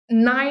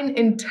9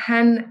 in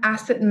 10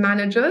 asset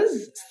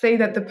managers say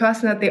that the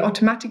person that they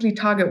automatically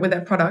target with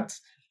their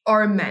products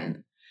are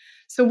men.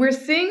 So we're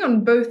seeing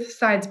on both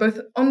sides,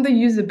 both on the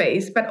user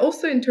base, but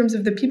also in terms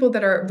of the people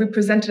that are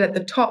represented at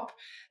the top,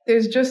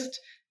 there's just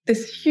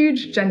this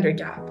huge gender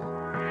gap.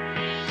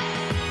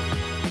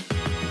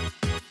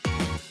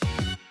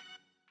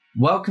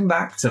 Welcome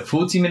back to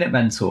 40-Minute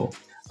Mentor,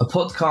 a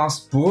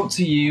podcast brought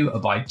to you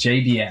by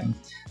JBM,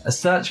 a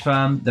search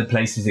firm that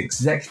places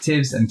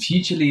executives and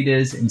future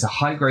leaders into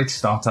high-growth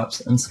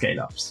startups and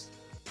scale-ups.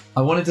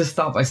 I wanted to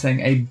start by saying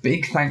a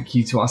big thank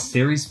you to our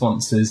series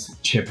sponsors,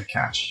 Chipper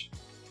Cash.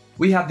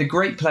 We had the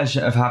great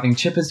pleasure of having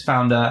Chipper's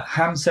founder,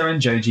 Hamza and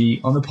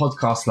Joji, on the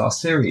podcast last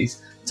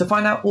series to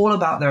find out all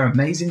about their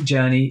amazing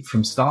journey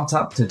from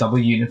startup to double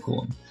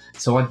unicorn.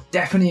 So I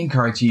definitely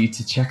encourage you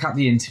to check out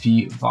the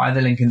interview via the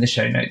link in the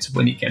show notes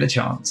when you get a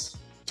chance.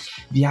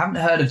 If you haven't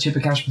heard of Chipper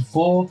Cash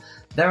before,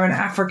 they're an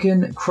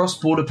African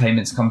cross-border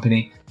payments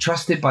company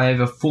trusted by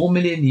over 4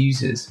 million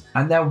users,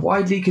 and they're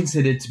widely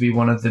considered to be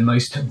one of the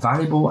most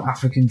valuable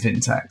African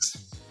fintechs.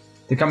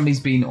 The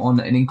company's been on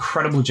an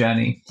incredible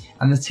journey,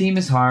 and the team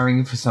is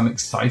hiring for some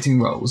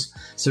exciting roles.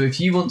 So if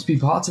you want to be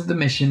part of the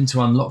mission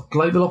to unlock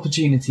global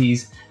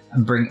opportunities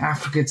and bring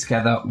Africa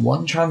together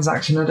one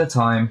transaction at a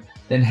time,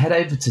 then head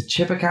over to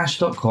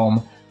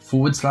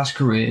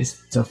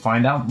chippercash.com/careers to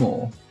find out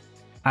more.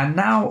 And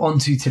now on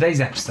to today's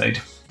episode.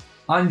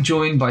 I'm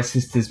joined by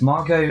sisters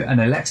Margot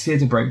and Alexia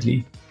de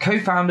Broglie,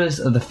 co-founders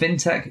of the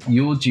fintech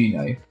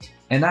Juno,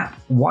 an app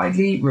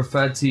widely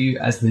referred to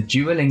as the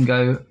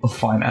Duolingo of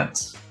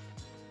finance.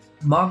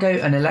 Margot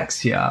and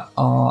Alexia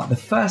are the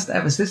first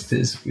ever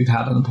sisters we've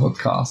had on the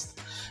podcast,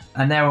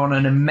 and they're on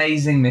an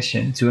amazing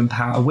mission to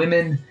empower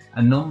women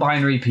and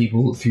non-binary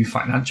people through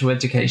financial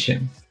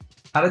education.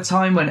 At a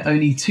time when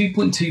only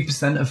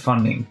 2.2% of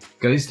funding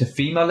goes to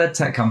female-led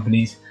tech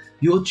companies,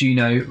 Your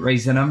Juno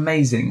raised an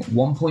amazing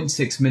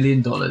 $1.6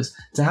 million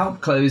to help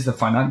close the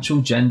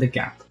financial gender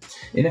gap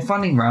in a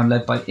funding round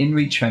led by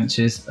InReach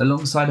Ventures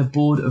alongside a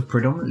board of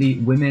predominantly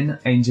women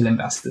angel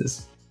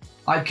investors.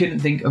 I couldn't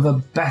think of a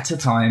better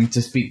time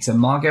to speak to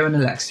Margot and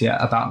Alexia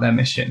about their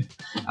mission,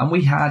 and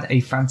we had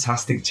a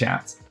fantastic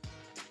chat.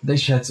 They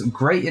shared some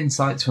great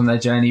insights from their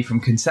journey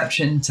from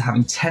conception to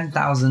having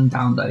 10,000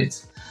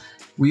 downloads.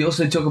 We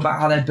also talk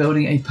about how they're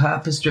building a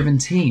purpose-driven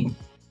team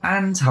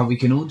and how we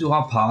can all do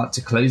our part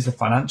to close the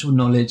financial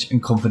knowledge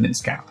and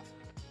confidence gap.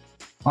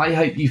 I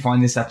hope you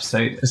find this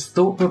episode as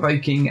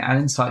thought-provoking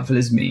and insightful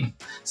as me,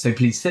 so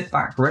please sit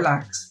back,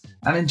 relax,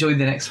 and enjoy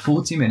the next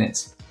 40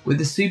 minutes with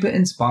the super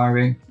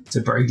inspiring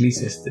de Broglie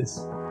sisters.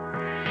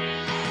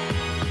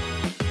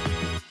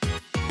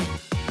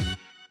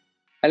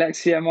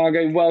 Alexia,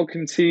 Margot,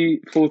 welcome to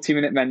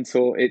 40-Minute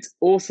Mentor. It's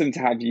awesome to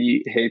have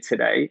you here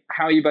today.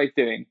 How are you both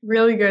doing?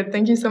 Really good.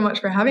 Thank you so much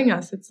for having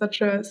us. It's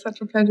such a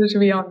pleasure to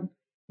be on.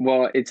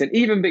 Well, it's an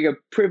even bigger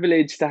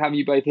privilege to have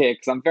you both here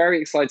because I'm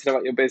very excited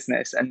about your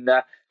business and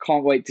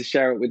can't wait to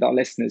share it with our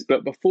listeners.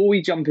 But before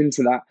we jump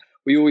into that,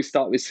 we always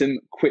start with some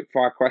quick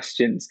fire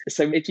questions.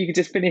 So if you could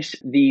just finish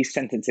these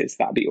sentences,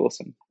 that'd be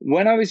awesome.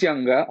 When I was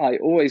younger, I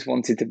always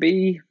wanted to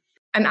be...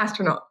 An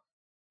astronaut.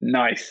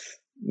 Nice.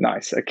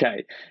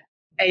 Okay.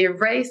 A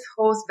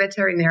racehorse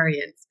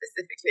veterinarian,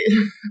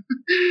 specifically.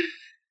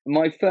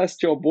 My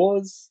first job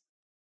was?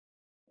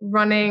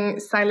 Running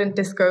silent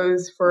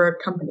discos for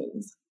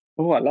companies.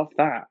 Oh, I love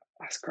that.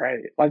 That's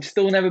great. I've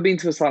still never been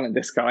to a silent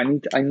disco. I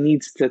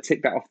need to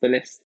tick that off the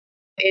list.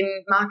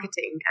 In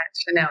marketing at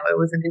Chanel, it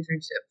was an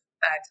internship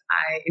that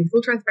I, in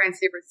full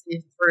transparency,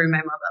 received through my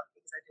mother,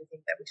 because I do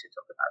think that we should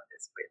talk about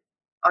this with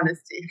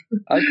honesty.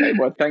 Okay,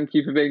 well, thank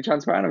you for being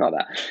transparent about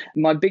that.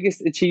 My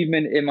biggest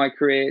achievement in my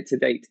career to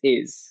date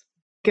is?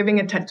 Giving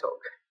a TED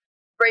Talk.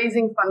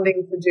 Raising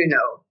funding for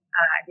Juno.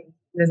 I think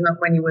there's not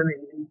many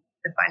women in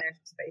the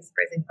financial space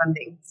raising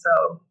funding,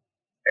 so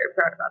very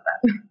proud about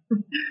that.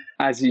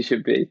 As you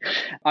should be.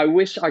 I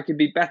wish I could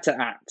be better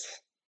at?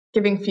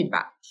 Giving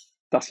feedback.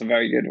 That's a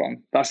very good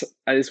one.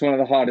 It's one of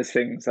the hardest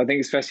things. I think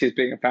especially as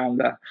being a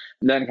founder,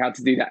 learning how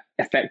to do that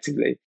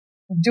effectively.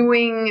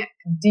 Doing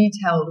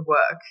detailed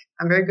work.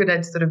 I'm very good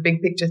at sort of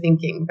big picture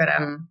thinking, but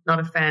I'm not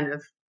a fan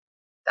of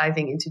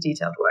diving into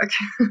detailed work.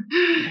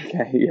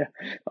 Okay, yeah.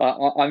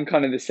 I'm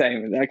kind of the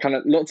same. I kind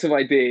of lots of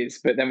ideas,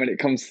 but then when it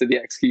comes to the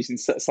execution,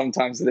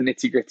 sometimes the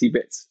nitty gritty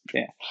bits,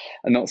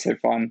 are not so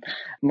fun.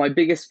 My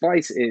biggest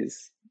vice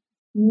is?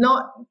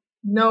 Not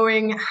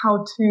knowing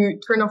how to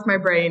turn off my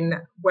brain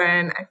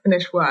when I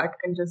finish work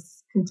and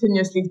just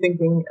continuously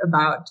thinking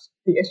about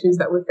the issues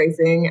that we're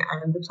facing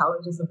and the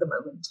challenges of the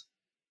moment.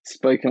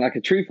 Spoken like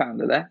a true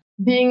founder there.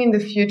 Being in the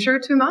future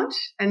too much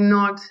and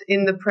not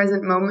in the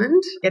present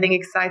moment, getting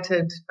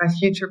excited by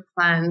future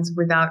plans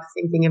without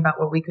thinking about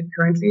what we could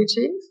currently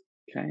achieve.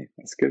 Okay,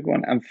 that's a good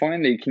one. And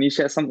finally, can you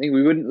share something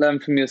we wouldn't learn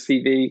from your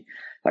CV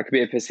that could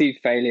be a perceived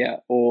failure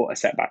or a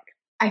setback?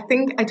 I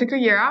think I took a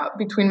year out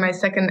between my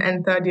second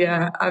and third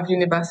year of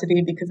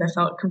university because I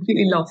felt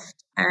completely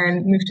lost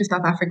and moved to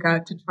South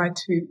Africa to try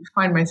to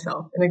find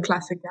myself in a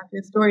classic gap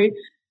year story.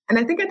 And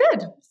I think I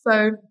did.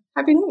 So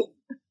happy New Year.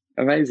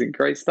 Amazing.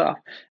 Great stuff.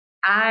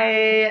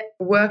 I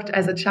worked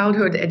as a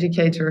childhood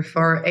educator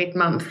for 8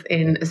 months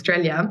in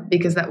Australia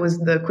because that was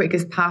the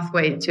quickest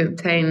pathway to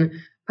obtain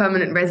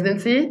permanent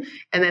residency.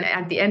 And then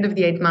at the end of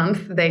the 8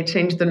 months, they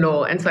changed the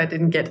law. And so I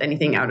didn't get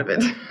anything out of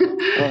it.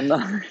 Oh,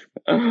 no.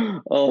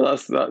 Oh,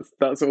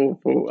 that's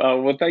awful.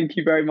 Well, thank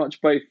you very much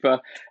both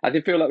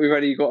I feel like we've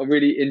already got a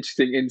really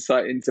interesting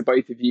insight into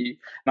both of you.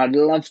 And I'd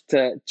love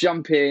to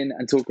jump in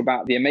and talk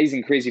about the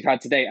amazing careers you've had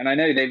today. And I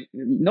know they've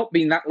not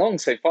been that long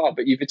so far,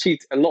 but you've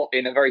achieved a lot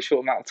in a very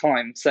short amount of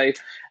time. So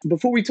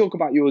before we talk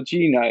about your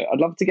Juno, I'd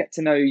love to get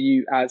to know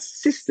you as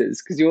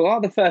sisters, because you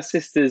are the first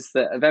sisters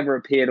that have ever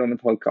appeared on the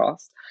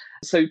podcast.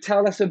 So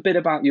tell us a bit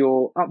about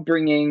your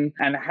upbringing,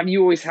 and have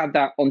you always had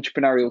that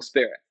entrepreneurial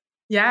spirit?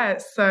 Yeah,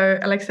 so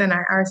Alexia and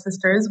I are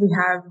sisters. We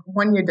have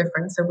 1 year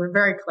difference, so we're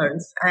very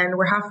close. And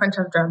we're half French,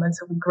 half German,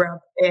 so we grew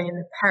up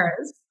in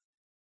Paris.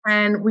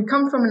 And we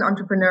come from an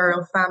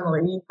entrepreneurial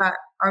family, but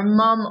our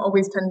mom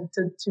always tended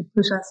to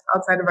push us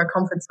outside of our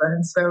comfort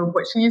zone. So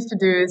what she used to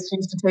do is she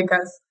used to take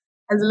us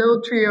as a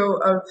little trio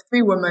of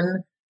 3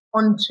 women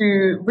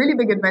onto really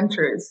big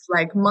adventures,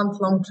 like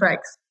month-long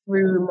treks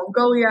through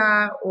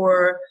Mongolia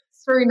or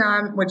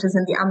Suriname, which is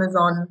in the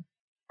Amazon.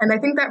 And I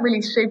think that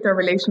really shaped our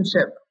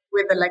relationship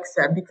with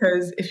Alexia,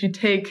 because if you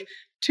take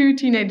 2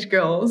 teenage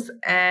girls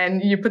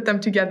and you put them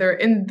together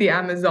in the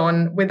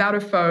Amazon without a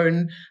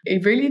phone,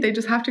 they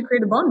just have to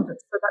create a bond.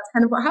 So that's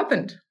kind of what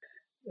happened.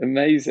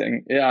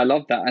 Amazing. Yeah, I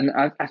love that. And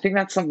I think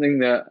that's something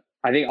that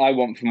I think I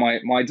want for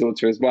my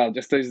daughter as well.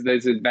 Just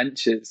those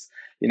adventures,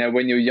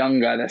 when you're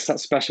younger, they're such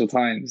special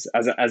times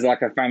as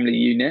like a family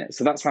unit.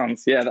 So that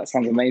sounds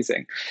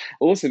amazing.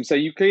 Awesome. So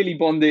you clearly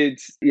bonded,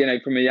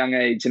 from a young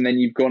age, and then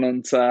you've gone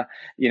on to,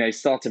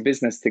 start a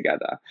business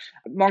together.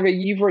 Margot,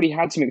 you've already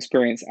had some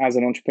experience as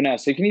an entrepreneur.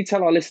 So can you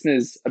tell our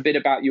listeners a bit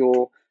about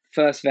your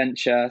first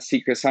venture,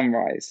 Secret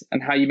Sunrise,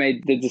 and how you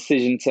made the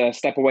decision to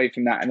step away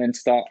from that and then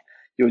start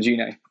your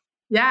Juno?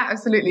 Yeah,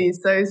 absolutely.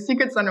 So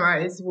Secret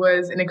Sunrise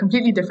was in a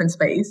completely different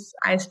space.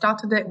 I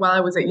started it while I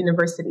was at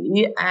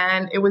university,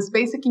 and it was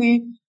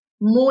basically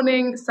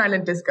morning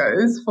silent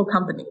discos for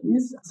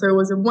companies. So it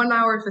was a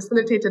 1-hour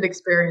facilitated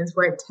experience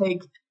where I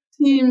take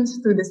teams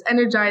through this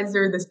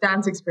energizer, this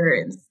dance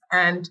experience,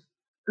 and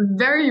a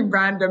very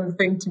random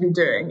thing to be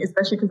doing,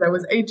 especially because I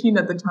was 18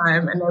 at the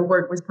time and I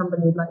worked with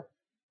companies like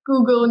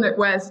Google,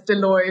 NetWest,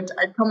 Deloitte.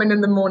 I'd come in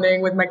the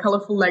morning with my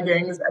colorful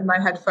leggings and my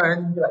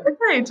headphones and be like,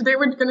 okay, today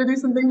we're going to do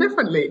something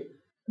differently.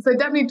 So it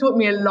definitely taught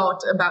me a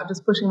lot about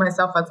just pushing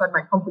myself outside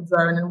my comfort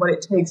zone and what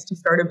it takes to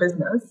start a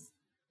business.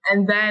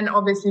 And then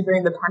obviously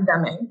during the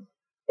pandemic,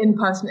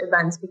 in-person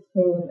events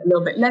became a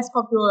little bit less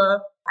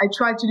popular. I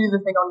tried to do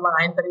the thing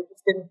online, but it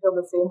just didn't feel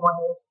the same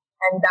way.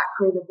 And that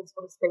created this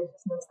sort of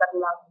spaciousness that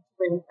allowed me to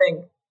really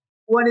think,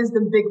 what is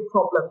the big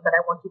problem that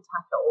I want to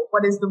tackle?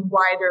 What is the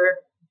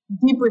wider,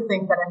 deeper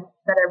thing that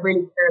I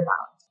really care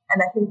about?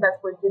 And I think that's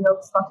where Juno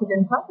started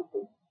in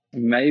perfectly.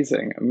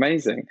 Amazing.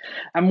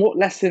 And what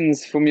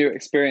lessons from your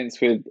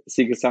experience with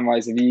Secret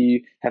Sunrise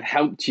have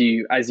helped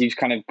you as you've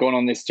kind of gone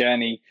on this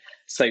journey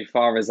so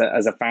far as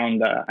a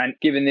founder? And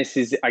given this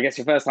is, I guess,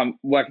 your first time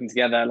working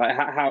together, like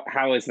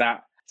how has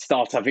that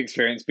startup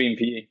experience been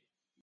for you?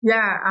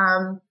 Yeah,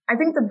 I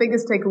think the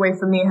biggest takeaway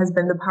for me has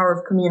been the power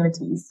of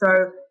community. So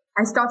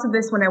I started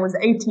this when I was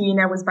 18.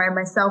 I was by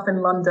myself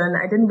in London.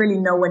 I didn't really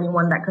know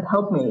anyone that could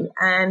help me.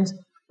 And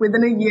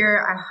within a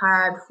year, I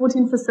had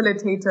 14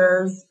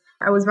 facilitators.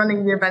 I was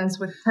running the events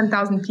with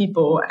 10,000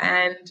 people.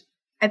 And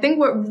I think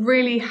what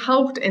really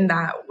helped in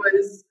that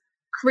was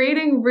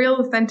creating real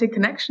authentic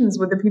connections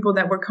with the people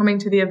that were coming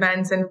to the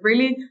events and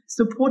really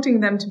supporting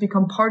them to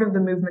become part of the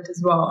movement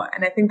as well.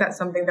 And I think that's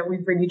something that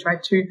we've really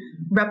tried to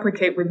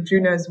replicate with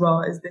Juno as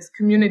well, is this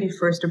community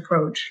first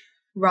approach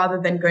rather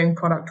than going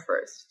product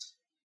first.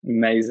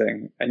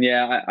 Amazing. And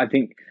yeah, I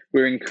think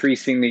we're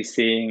increasingly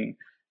seeing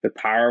the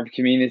power of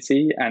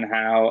community and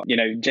how,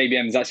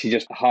 JBM has actually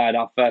just hired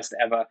our first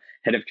ever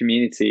head of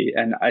community.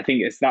 And I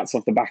think that's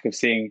off the back of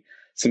seeing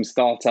some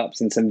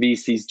startups and some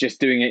VCs just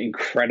doing it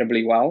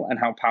incredibly well and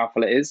how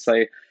powerful it is.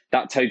 So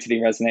that totally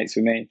resonates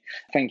with me.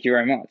 Thank you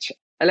very much.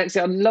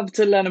 Alexia, I'd love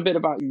to learn a bit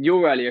about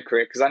your earlier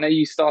career, because I know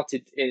you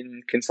started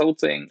in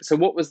consulting. So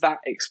what was that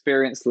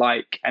experience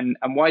like? And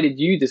why did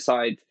you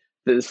decide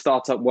that the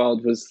startup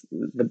world was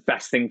the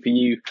best thing for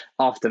you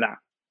after that?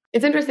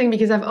 It's interesting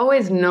because I've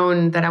always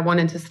known that I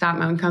wanted to start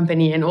my own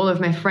company, and all of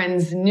my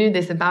friends knew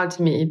this about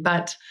me.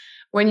 But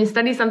when you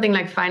study something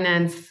like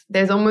finance,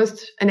 there's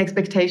almost an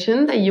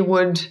expectation that you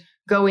would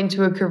go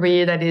into a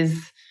career that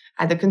is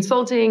either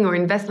consulting or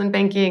investment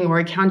banking or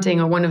accounting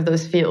or one of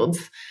those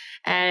fields.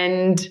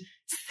 And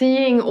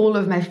seeing all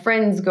of my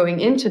friends going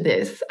into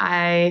this,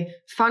 I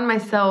found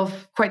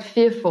myself quite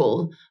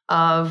fearful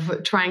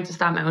of trying to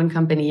start my own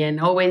company and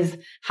always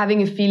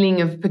having a feeling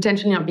of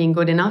potentially not being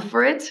good enough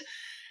for it.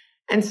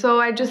 And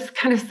so I just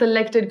kind of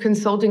selected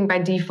consulting by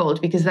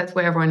default because that's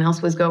where everyone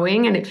else was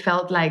going. And it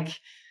felt like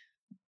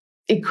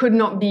it could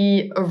not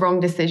be a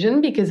wrong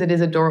decision because it is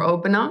a door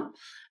opener.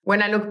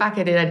 when I look back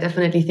at it, I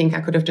definitely think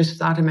I could have just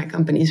started my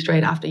company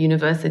straight after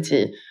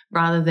university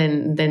rather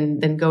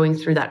than going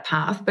through that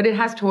path. But it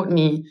has taught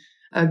me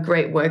a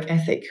great work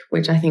ethic,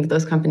 which I think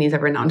those companies are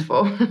renowned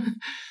for.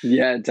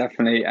 Yeah,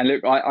 definitely. And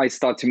look, I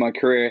started my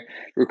career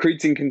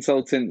recruiting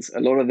consultants.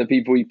 A lot of the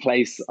people we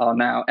place are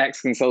now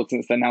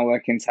ex-consultants. They're now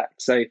working in tech.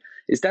 So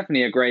it's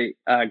definitely a great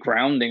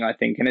grounding, I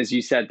think. And as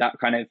you said, that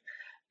kind of,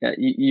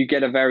 you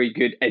get a very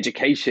good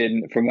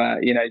education from,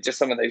 just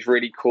some of those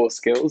really core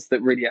skills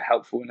that really are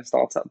helpful in a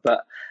startup.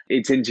 But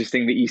it's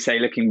interesting that you say,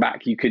 looking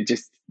back, you could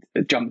just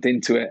jumped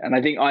into it. And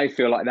I think I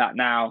feel like that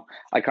now.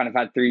 I kind of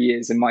had 3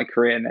 years in my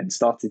career and then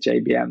started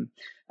JBM.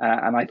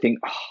 And I think,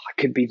 I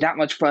could be that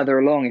much further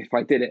along if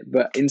I did it.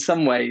 But in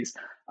some ways,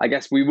 I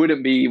guess we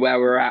wouldn't be where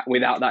we're at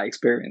without that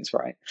experience,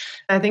 right?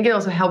 I think it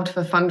also helped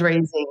for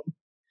fundraising.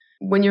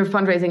 When you're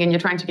fundraising and you're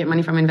trying to get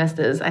money from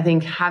investors, I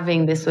think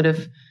having this sort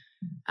of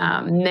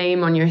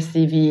name on your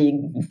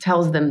CV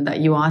tells them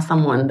that you are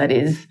someone that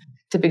is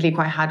typically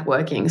quite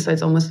hardworking. So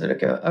it's almost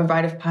like a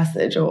rite of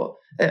passage or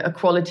a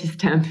quality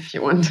stamp, if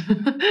you want,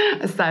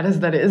 as sad as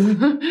that is.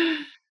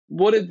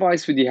 What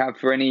advice would you have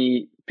for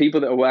any people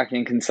that are working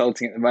in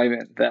consulting at the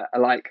moment that are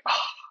like,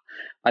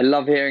 I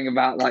love hearing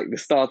about like the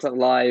startup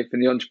life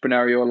and the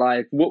entrepreneurial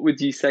life? What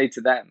would you say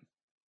to them?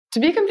 To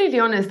be completely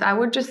honest, I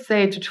would just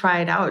say to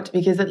try it out,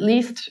 because at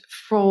least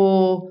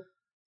for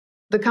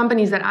the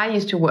companies that I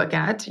used to work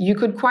at, you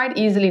could quite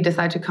easily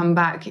decide to come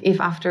back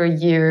if after a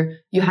year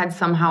you had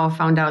somehow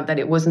found out that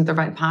it wasn't the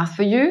right path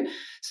for you.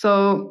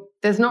 So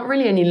there's not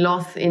really any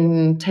loss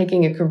in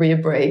taking a career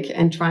break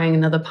and trying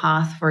another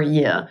path for a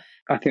year.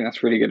 I think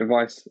that's really good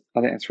advice.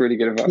 You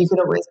could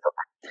always go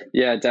back.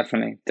 Yeah,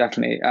 definitely.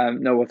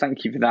 No, well,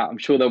 thank you for that. I'm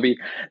sure there'll be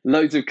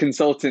loads of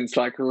consultants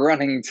like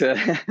running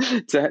to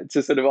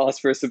sort of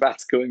ask for a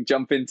sabbatical and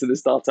jump into the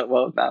startup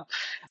world now.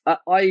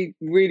 I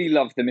really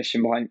love the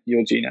mission behind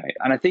your Juno,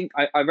 and I think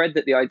I read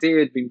that the idea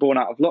had been born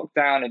out of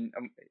lockdown, and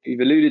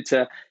you've alluded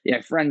to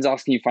friends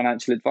asking you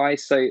financial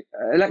advice. So,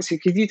 Alexia,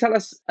 could you tell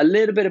us a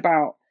little bit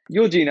about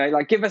your Juno?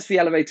 Like, give us the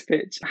elevator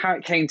pitch, how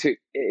it came to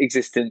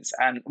existence,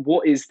 and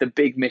what is the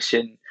big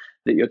mission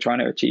that you're trying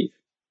to achieve?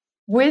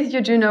 With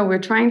your Juno, we're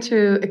trying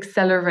to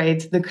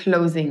accelerate the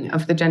closing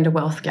of the gender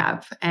wealth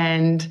gap.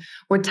 And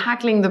we're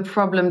tackling the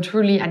problem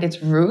truly at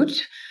its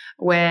root,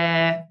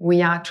 where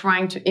we are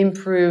trying to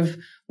improve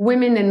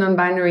women and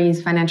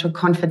non-binaries' financial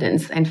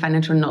confidence and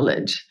financial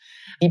knowledge.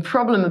 The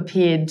problem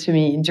appeared to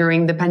me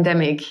during the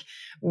pandemic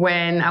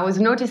when I was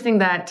noticing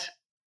that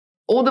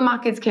all the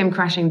markets came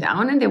crashing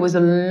down and there was a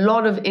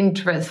lot of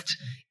interest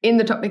in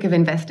the topic of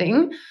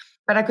investing.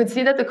 But I could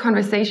see that the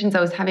conversations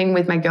I was having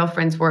with my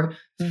girlfriends were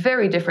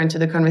very different to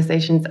the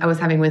conversations I was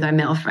having with my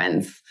male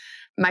friends.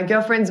 My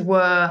girlfriends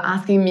were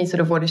asking me sort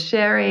of what a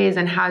share is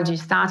and how do you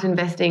start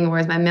investing,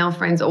 whereas my male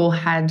friends all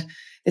had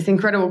this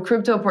incredible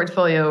crypto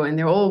portfolio and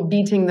they're all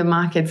beating the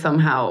market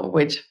somehow,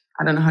 which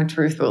I don't know how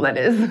truthful that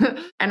is.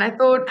 And I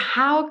thought,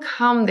 how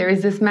come there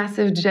is this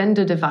massive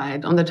gender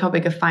divide on the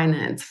topic of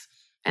finance?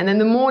 And then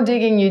the more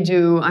digging you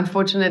do,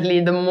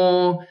 unfortunately, the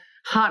more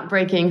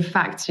heartbreaking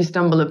facts you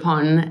stumble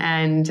upon.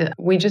 And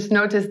we just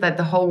noticed that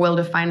the whole world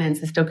of finance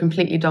is still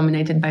completely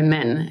dominated by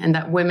men, and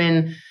that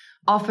women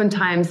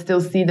oftentimes still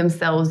see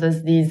themselves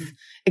as these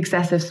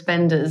excessive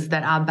spenders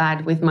that are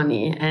bad with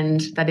money,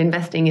 and that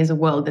investing is a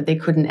world that they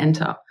couldn't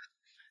enter.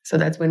 So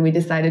that's when we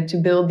decided to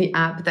build the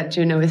app that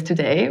Juno is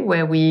today,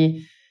 where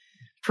we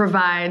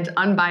provide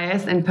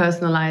unbiased and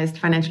personalized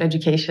financial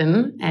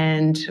education.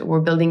 And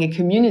we're building a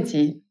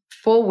community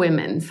for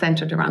women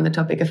centered around the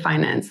topic of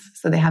finance,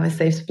 so they have a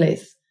safe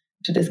place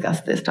to discuss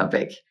this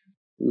topic.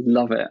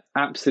 Love it.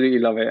 Absolutely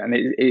love it. And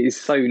it is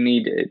so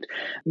needed.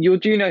 Your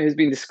Juno has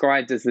been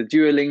described as the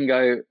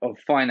Duolingo of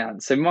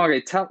finance. So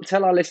Margot,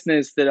 tell our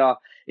listeners that are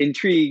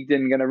intrigued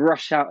and going to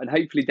rush out and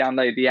hopefully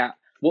download the app,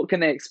 what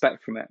can they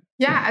expect from it?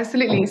 Yeah,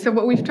 absolutely. So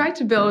what we've tried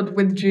to build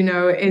with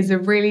Juno is a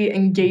really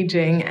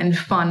engaging and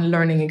fun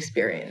learning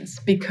experience,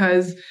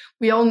 because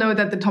we all know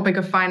that the topic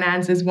of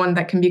finance is one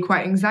that can be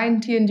quite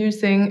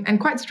anxiety-inducing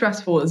and quite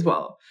stressful as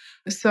well.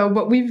 So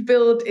what we've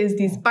built is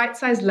these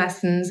bite-sized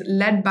lessons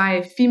led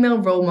by female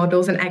role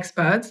models and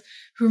experts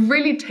who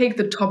really take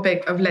the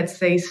topic of, let's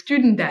say,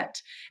 student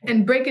debt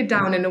and break it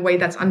down in a way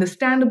that's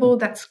understandable,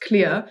 that's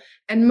clear,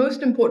 and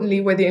most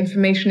importantly, where the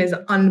information is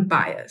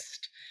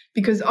unbiased.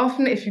 Because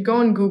often if you go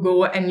on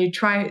Google and you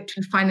try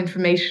to find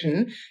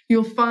information,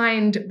 you'll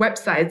find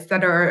websites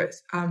that are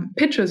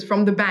pitches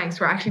from the banks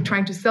who are actually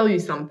trying to sell you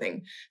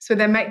something. So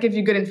they might give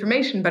you good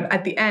information, but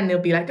at the end, they'll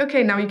be like,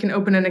 okay, now you can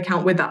open an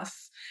account with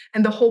us.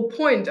 And the whole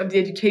point of the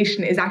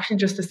education is actually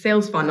just a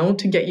sales funnel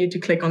to get you to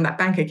click on that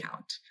bank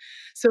account.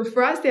 So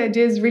for us, the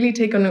idea is really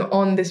taking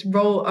on this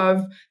role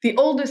of the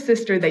older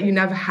sister that you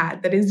never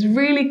had, that is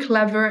really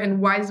clever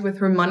and wise with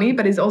her money,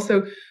 but is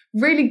also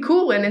really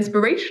cool and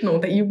inspirational,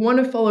 that you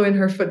want to follow in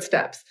her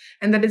footsteps.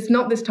 And that it's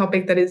not this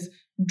topic that is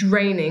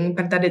draining,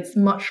 but that it's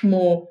much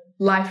more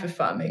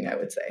life-affirming, I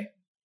would say.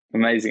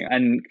 Amazing.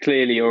 And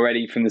clearly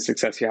already from the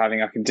success you're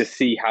having, I can just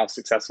see how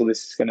successful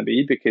this is going to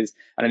be, and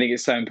I think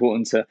it's so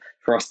important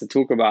for us to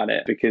talk about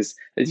it because,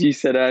 as you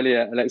said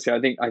earlier, Alexia,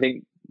 I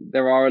think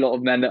there are a lot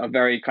of men that are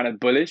very kind of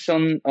bullish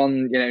on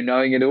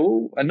knowing it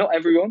all, and not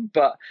everyone,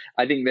 but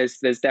I think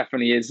there's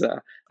definitely is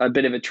a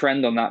bit of a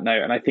trend on that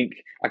note, and I think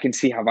I can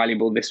see how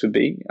valuable this would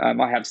be.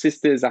 I have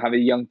sisters, I have a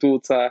young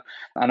daughter,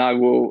 and I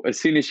will, as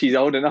soon as she's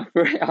old enough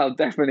for it, I'll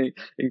definitely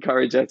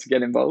encourage her to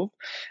get involved.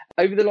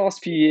 Over the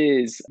last few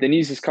years, the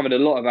news has covered a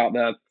lot about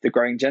the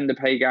growing gender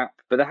pay gap,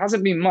 but there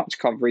hasn't been much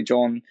coverage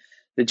on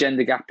the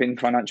gender gap in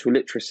financial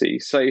literacy.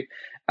 So,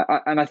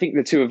 and I think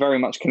the two are very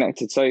much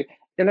connected. So,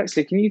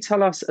 Alexia, can you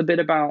tell us a bit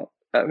about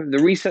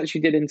the research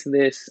you did into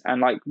this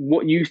and like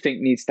what you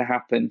think needs to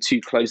happen to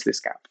close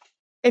this gap?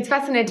 It's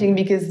fascinating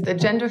because the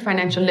gender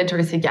financial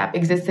literacy gap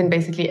exists in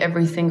basically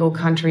every single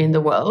country in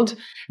the world.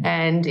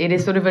 And it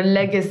is sort of a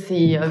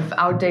legacy of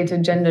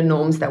outdated gender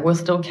norms that we're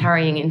still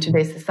carrying in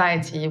today's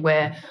society,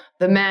 where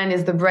the man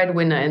is the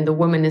breadwinner and the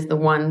woman is the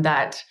one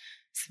that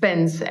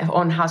spends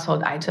on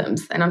household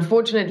items. And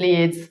unfortunately,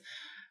 it's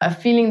a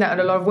feeling that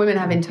a lot of women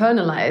have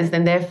internalized,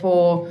 and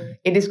therefore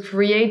it is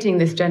creating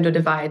this gender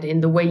divide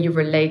in the way you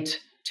relate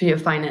to your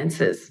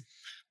finances.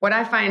 What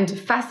I find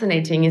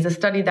fascinating is a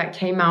study that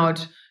came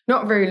out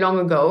not very long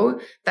ago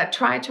that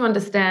tried to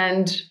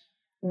understand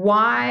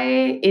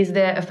why is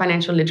there a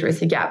financial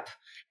literacy gap.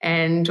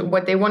 And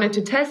what they wanted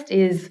to test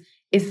is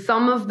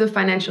some of the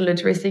financial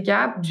literacy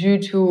gap due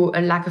to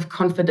a lack of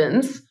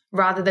confidence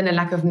rather than a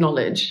lack of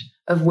knowledge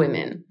of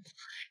women.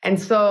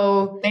 And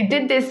so they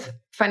did this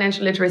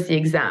financial literacy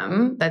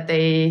exam that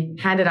they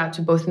handed out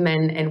to both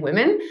men and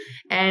women,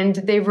 and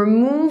they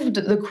removed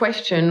the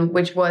question,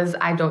 which was,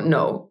 I don't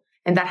know.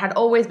 And that had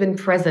always been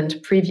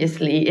present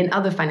previously in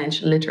other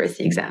financial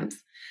literacy exams.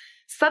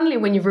 Suddenly,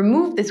 when you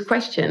remove this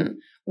question,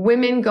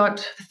 women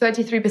got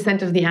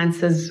 33% of the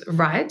answers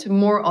right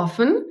more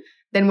often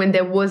than when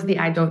there was the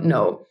I don't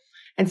know.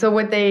 And so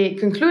what they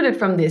concluded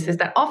from this is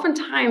that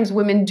oftentimes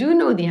women do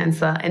know the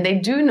answer and they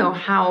do know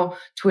how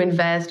to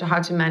invest or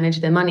how to manage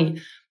their money,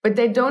 but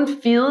they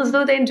don't feel as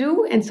though they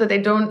do. And so they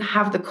don't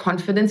have the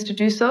confidence to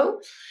do so.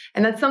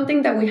 And that's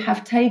something that we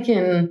have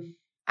taken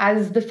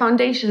as the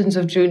foundations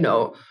of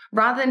Juno.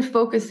 Rather than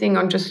focusing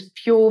on just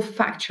pure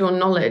factual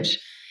knowledge,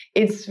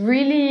 it's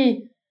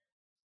really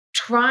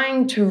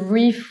trying to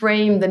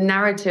reframe the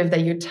narrative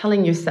that you're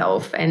telling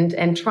yourself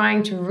and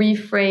trying to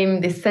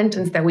reframe this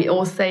sentence that we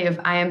all say of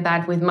I am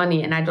bad with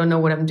money and I don't know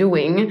what I'm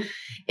doing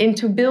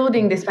into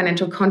building this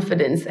financial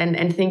confidence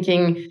and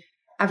thinking,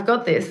 I've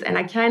got this and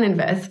I can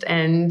invest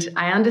and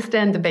I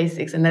understand the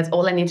basics and that's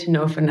all I need to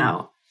know for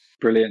now.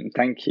 Brilliant.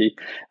 Thank you.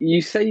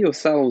 You say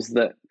yourselves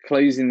that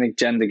closing the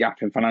gender gap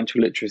in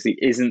financial literacy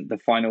isn't the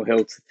final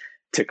hill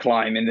to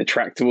climb in the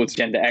track towards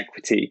gender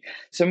equity.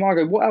 So,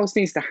 Margot, what else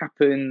needs to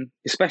happen,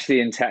 especially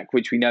in tech,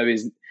 which we know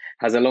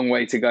has a long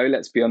way to go,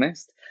 let's be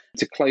honest,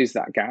 to close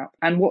that gap?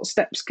 And what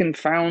steps can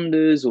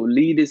founders or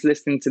leaders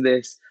listening to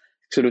this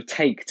sort of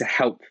take to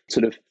help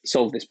sort of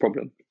solve this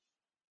problem?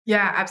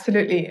 Yeah,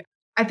 absolutely.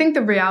 I think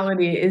the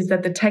reality is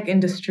that the tech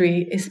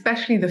industry,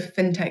 especially the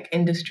fintech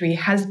industry,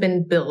 has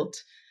been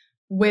built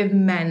with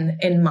men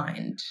in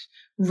mind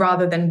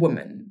rather than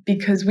women,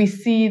 because we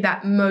see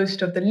that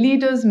most of the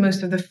leaders,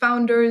 most of the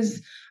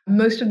founders,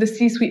 most of the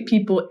C-suite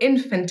people in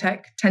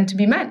fintech tend to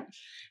be men.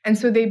 And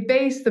so they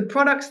base the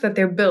products that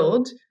they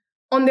build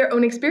on their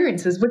own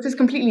experiences, which is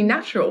completely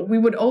natural. We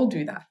would all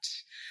do that.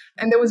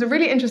 And there was a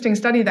really interesting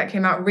study that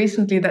came out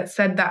recently that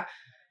said that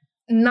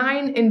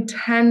 9 in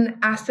 10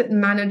 asset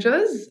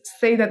managers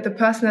say that the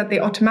person that they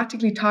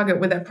automatically target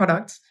with their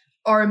products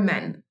are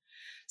men.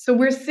 So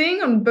we're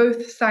seeing on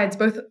both sides,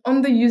 both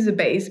on the user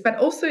base, but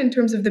also in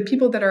terms of the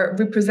people that are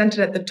represented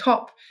at the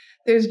top,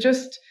 there's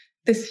just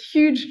this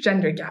huge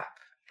gender gap.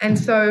 And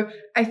so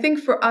I think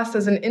for us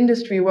as an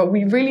industry, what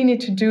we really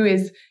need to do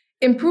is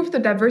improve the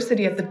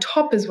diversity at the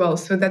top as well,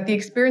 so that the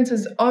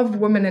experiences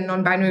of women and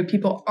non-binary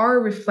people are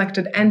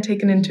reflected and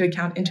taken into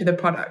account into the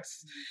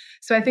products.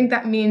 So I think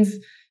that means,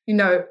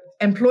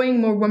 employing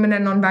more women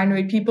and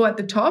non-binary people at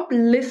the top,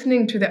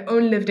 listening to their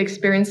own lived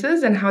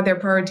experiences and how their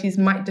priorities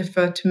might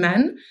differ to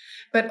men,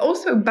 but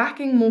also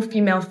backing more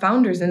female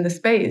founders in the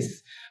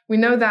space. We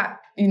know that,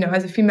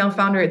 as a female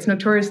founder, it's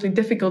notoriously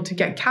difficult to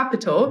get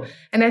capital.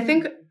 And I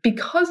think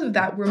because of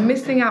that, we're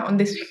missing out on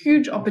this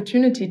huge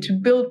opportunity to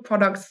build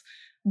products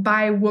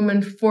by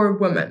women for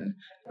women.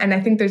 And I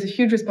think there's a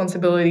huge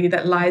responsibility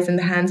that lies in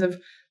the hands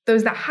of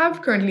those that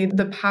have currently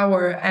the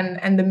power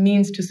and the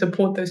means to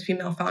support those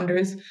female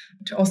founders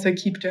to also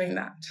keep doing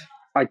that.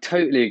 I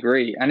totally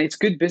agree. And it's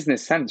good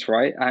business sense,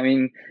 right? I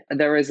mean,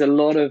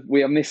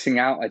 we are missing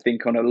out, I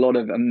think, on a lot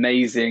of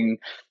amazing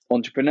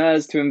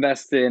entrepreneurs to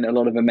invest in, a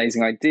lot of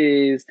amazing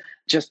ideas,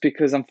 just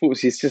because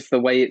unfortunately it's just the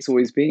way it's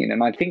always been.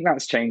 And I think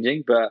that's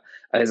changing, but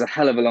there's a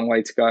hell of a long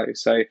way to go.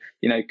 So,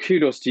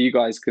 kudos to you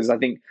guys, because I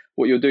think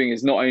what you're doing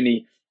is not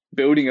only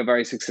building a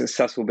very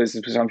successful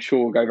business, which I'm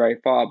sure will go very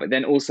far, but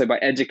then also by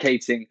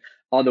educating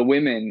other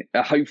women,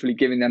 hopefully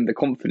giving them the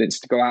confidence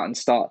to go out and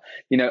start,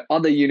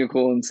 other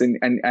unicorns and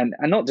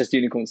not just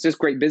unicorns, just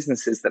great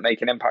businesses that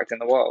make an impact in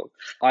the world.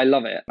 I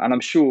love it. And I'm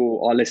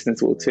sure our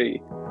listeners will too.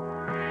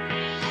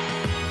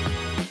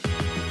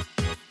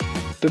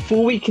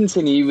 Before we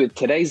continue with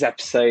today's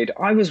episode,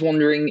 I was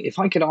wondering if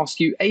I could ask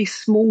you a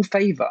small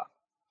favor.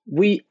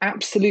 We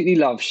absolutely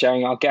love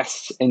sharing our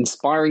guests'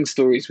 inspiring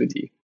stories with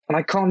you, and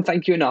I can't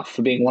thank you enough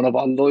for being one of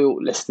our loyal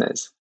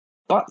listeners.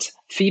 But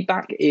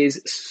feedback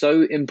is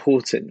so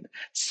important.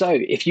 So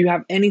if you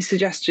have any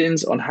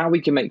suggestions on how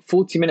we can make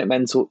 40-Minute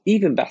Mentor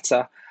even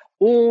better,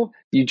 or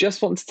you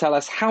just want to tell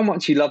us how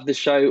much you love the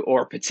show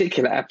or a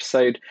particular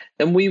episode,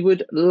 then we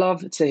would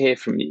love to hear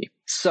from you.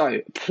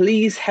 So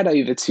please head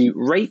over to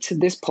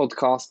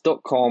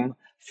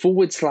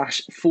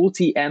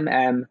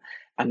ratethispodcast.com/40mm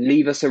and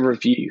leave us a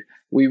review.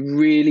 We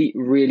really,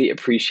 really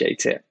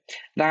appreciate it.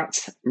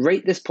 That's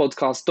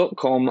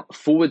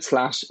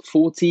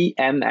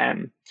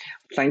ratethispodcast.com/40mm.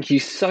 Thank you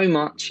so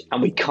much,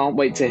 and we can't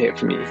wait to hear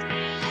from you.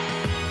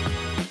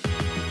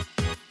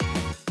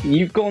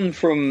 You've gone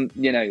from,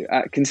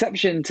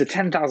 conception to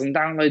 10,000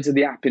 downloads of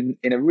the app in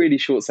a really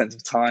short sense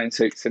of time.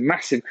 So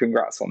massive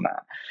congrats on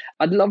that.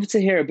 I'd love to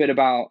hear a bit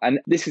about, and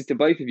this is to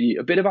both of you,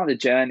 a bit about the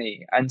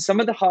journey and some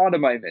of the harder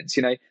moments.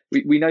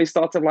 We know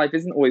startup life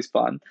isn't always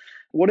fun.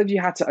 What have you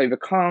had to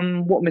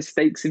overcome? What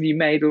mistakes have you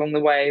made along the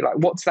way? Like,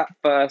 what's that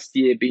first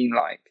year been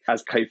like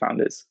as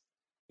co-founders?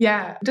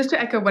 Yeah, just to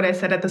echo what I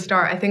said at the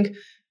start, I think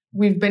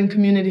we've been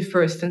community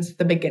first since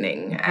the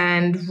beginning.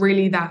 And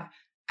really that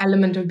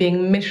element of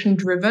being mission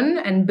driven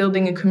and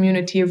building a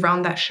community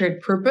around that shared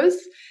purpose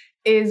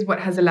is what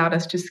has allowed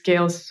us to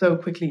scale so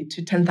quickly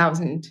to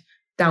 10,000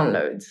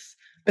 downloads.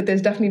 But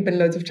there's definitely been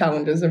loads of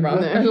challenges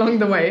along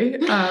the way.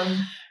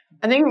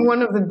 I think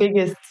one of the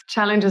biggest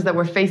challenges that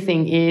we're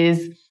facing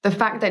is the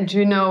fact that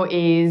Juno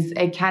is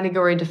a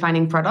category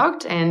defining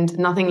product and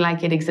nothing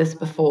like it exists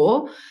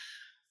before.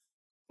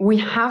 We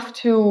have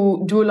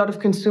to do a lot of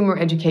consumer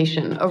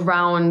education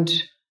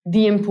around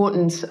the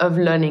importance of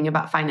learning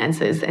about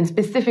finances, and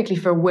specifically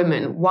for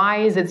women. Why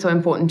is it so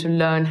important to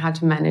learn how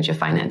to manage your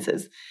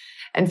finances?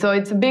 And so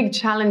it's a big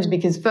challenge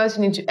because first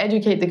you need to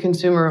educate the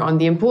consumer on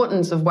the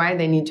importance of why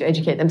they need to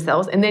educate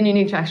themselves, and then you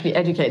need to actually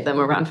educate them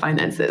around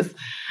finances.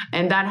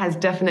 And that has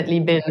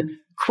definitely been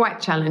quite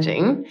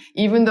challenging,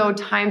 even though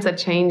times are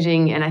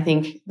changing. And I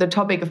think the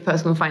topic of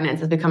personal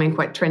finance is becoming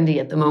quite trendy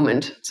at the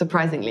moment,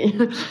 surprisingly,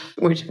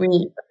 which we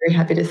are very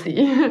happy to see.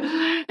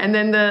 And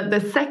then the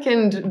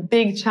second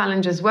big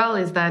challenge as well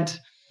is that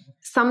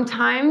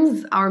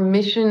sometimes our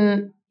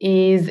mission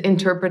is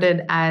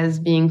interpreted as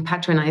being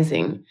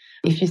patronizing.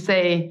 If you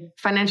say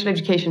financial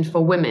education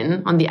for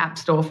women on the App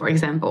Store, for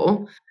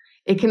example,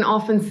 it can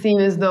often seem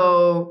as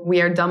though we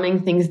are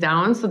dumbing things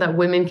down so that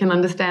women can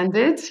understand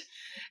it.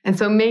 And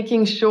so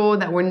making sure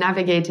that we're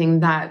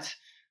navigating that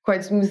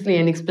quite smoothly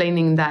and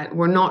explaining that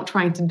we're not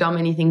trying to dumb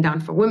anything down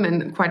for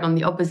women. Quite on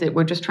the opposite,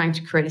 we're just trying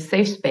to create a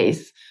safe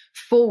space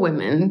for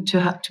women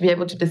to be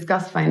able to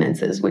discuss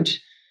finances,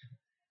 which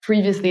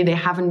previously they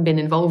haven't been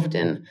involved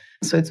in.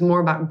 So it's more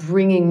about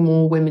bringing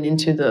more women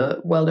into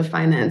the world of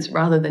finance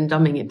rather than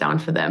dumbing it down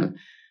for them.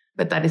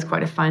 But that is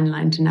quite a fine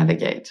line to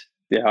navigate.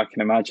 Yeah, I can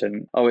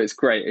imagine. Oh, it's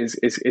great.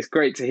 It's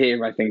great to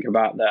hear, I think,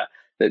 about the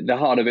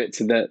harder bits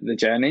of the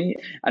journey.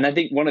 And I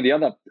think one of the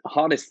other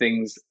hardest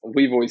things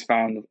we've always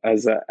found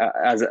as a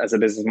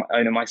business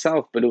owner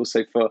myself, but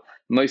also for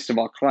most of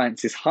our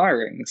clients, is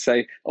hiring.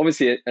 So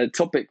obviously a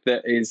topic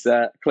that is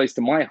close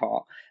to my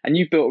heart. And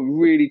you've built a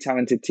really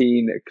talented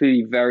team that are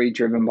clearly very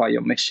driven by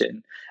your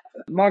mission.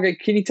 Margot,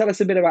 can you tell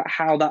us a bit about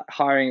how that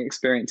hiring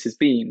experience has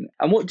been?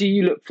 And what do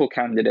you look for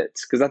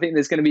candidates? Because I think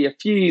there's going to be a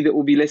few that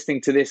will be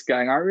listening to this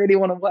going, I really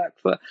want to work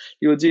for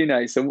your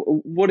Juno.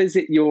 So what is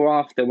it you're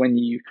after when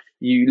you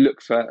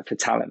look for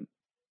talent?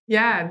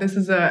 Yeah, this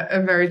is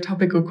a very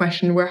topical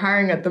question. We're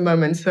hiring at the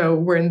moment, so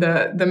we're in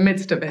the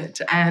midst of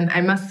it. And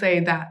I must say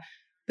that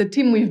the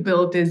team we've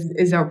built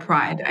is our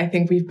pride. I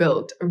think we've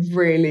built a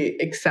really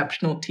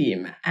exceptional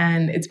team,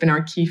 and it's been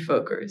our key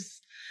focus.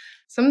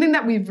 Something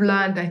that we've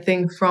learned, I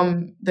think,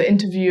 from the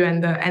interview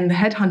and the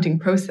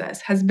headhunting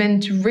process has been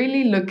to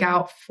really look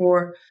out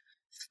for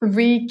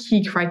 3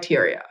 key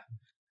criteria.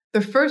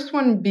 The first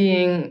one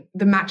being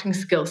the matching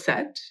skill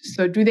set.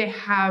 So do they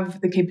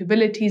have the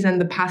capabilities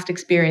and the past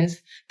experience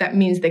that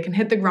means they can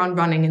hit the ground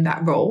running in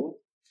that role?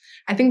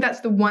 I think that's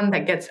the one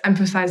that gets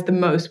emphasized the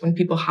most when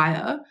people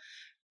hire.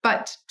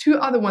 But 2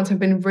 other ones have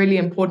been really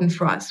important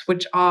for us,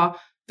 which are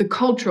the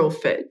cultural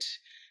fit.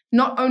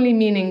 Not only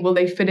meaning will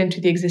they fit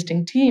into the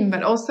existing team,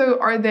 but also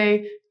are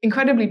they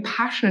incredibly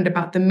passionate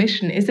about the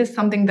mission? Is this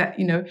something that,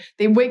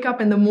 they wake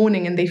up in the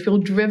morning and they feel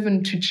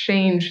driven to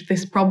change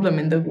this problem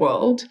in the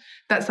world?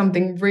 That's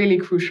something really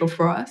crucial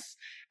for us.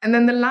 And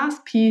then the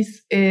last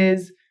piece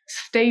is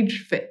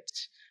stage fit.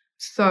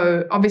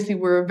 So obviously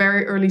we're a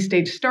very early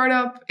stage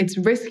startup. It's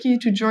risky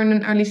to join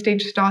an early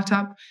stage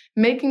startup.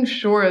 Making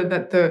sure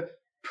that the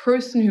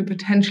person who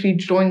potentially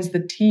joins the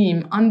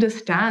team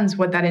understands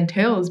what that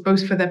entails,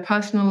 both for their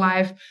personal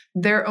life,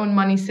 their own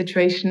money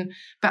situation,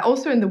 but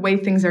also in the way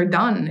things are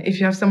done. If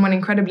you have someone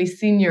incredibly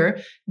senior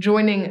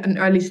joining an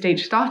early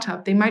stage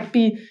startup, they might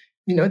be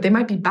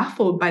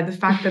baffled by the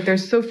fact that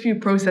there's so few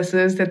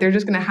processes that they're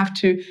just going to have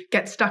to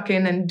get stuck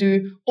in and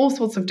do all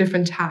sorts of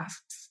different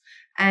tasks.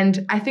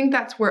 And I think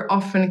that's where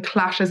often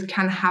clashes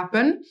can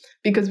happen,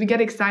 because we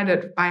get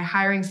excited by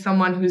hiring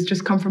someone who's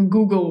just come from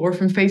Google or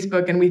from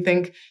Facebook, and we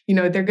think,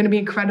 they're going to be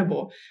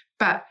incredible.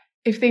 But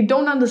if they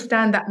don't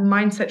understand that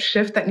mindset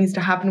shift that needs to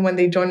happen when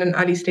they join an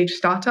early stage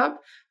startup,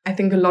 I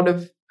think a lot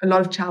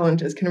of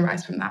challenges can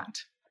arise from that.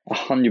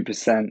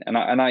 100%. And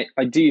I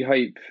do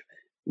hope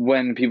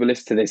when people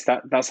listen to this,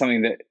 that's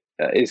something that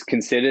is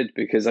considered,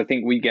 because I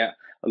think we get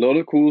a lot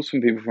of calls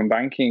from people from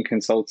banking and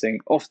consulting,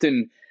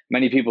 often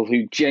many people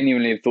who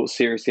genuinely have thought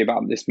seriously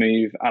about this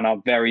move and are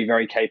very,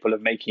 very capable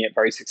of making it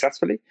very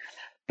successfully.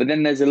 But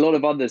then there's a lot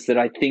of others that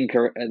I think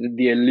are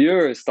the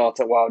allure of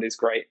startup world is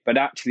great, but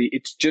actually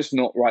it's just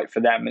not right for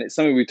them. And it's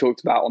something we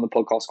talked about on the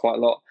podcast quite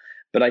a lot.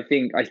 But I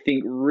think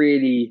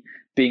really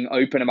being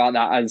open about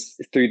that as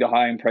through the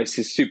hiring process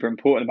is super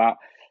important. About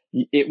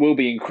it will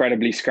be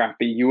incredibly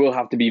scrappy. You will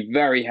have to be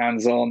very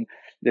hands-on.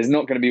 There's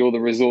not going to be all the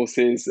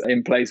resources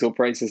in place or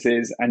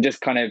processes, and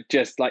just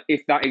like,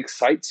 if that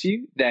excites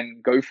you, then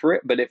go for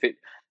it. But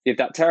if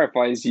that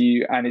terrifies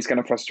you and is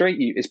going to frustrate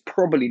you, it's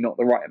probably not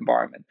the right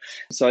environment.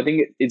 So I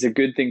think it's a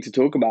good thing to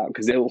talk about,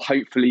 because it will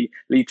hopefully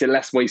lead to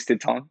less wasted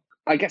time.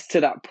 I guess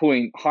to that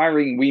point,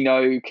 hiring, we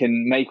know,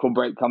 can make or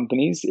break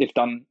companies if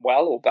done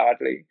well or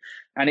badly.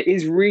 And it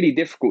is really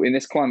difficult in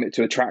this climate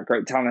to attract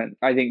great talent,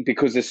 I think,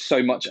 because there's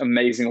so much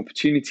amazing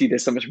opportunity.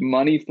 There's so much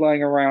money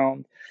flowing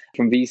around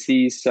from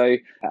VCs.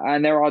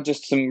 And there are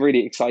just some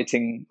really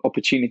exciting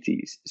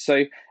opportunities.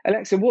 So,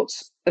 Alexia,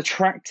 what's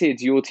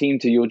attracted your team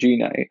to your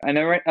Juno? And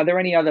are there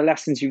any other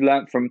lessons you've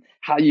learned from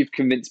how you've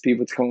convinced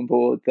people to come on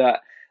board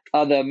that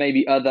other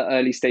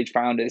early stage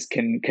founders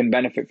can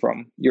benefit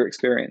from your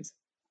experience?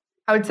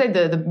 I would say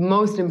the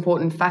most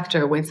important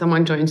factor when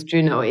someone joins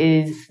Juno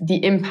is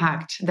the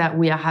impact that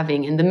we are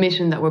having and the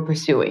mission that we're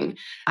pursuing.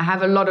 I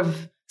have a lot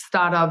of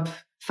startup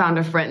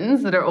founder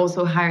friends that are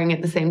also hiring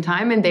at the same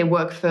time, and they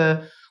work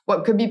for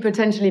what could be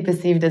potentially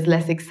perceived as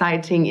less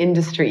exciting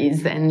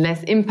industries and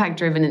less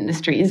impact-driven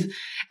industries.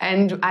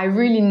 And I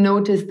really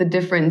noticed the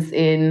difference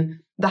in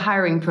the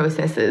hiring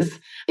processes.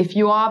 If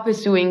you are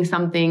pursuing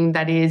something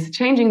that is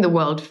changing the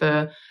world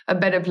for a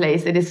better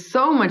place, it is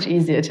so much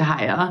easier to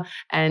hire.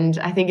 And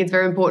I think it's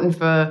very important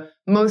for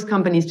most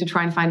companies to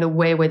try and find a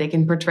way where they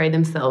can portray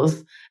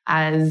themselves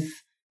as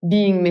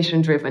being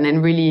mission-driven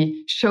and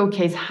really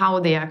showcase how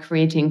they are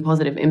creating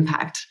positive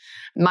impact.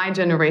 My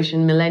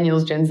generation,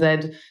 millennials, Gen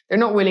Z, they're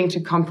not willing to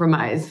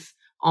compromise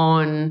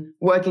on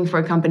working for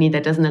a company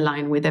that doesn't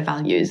align with their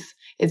values.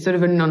 It's sort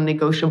of a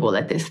non-negotiable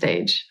at this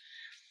stage.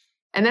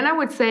 And then I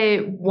would say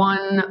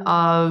one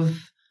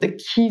of the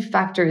key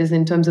factors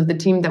in terms of the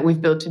team that we've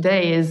built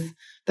today is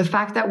the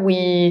fact that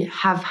we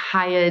have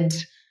hired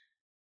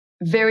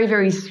very,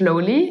 very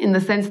slowly, in the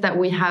sense that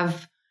we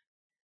have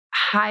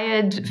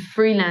hired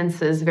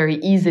freelancers very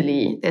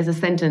easily. There's a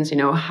sentence,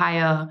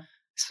 hire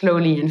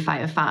slowly and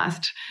fire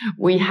fast.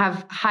 We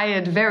have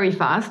hired very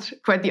fast,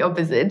 quite the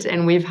opposite.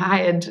 And we've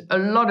hired a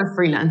lot of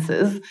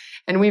freelancers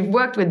and we've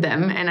worked with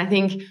them. And I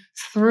think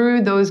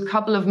through those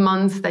couple of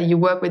months that you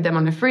work with them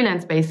on a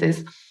freelance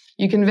basis,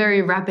 you can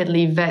very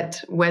rapidly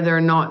vet whether or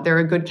not they're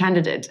a good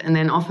candidate and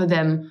then offer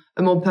them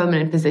a more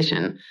permanent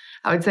position.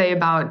 I would say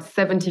about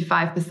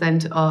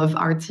 75% of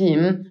our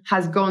team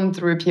has gone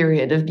through a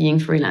period of being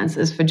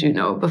freelancers for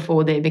Juno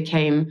before they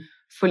became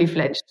fully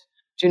fledged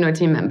Juno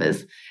team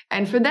members.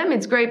 And for them,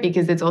 it's great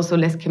because it's also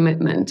less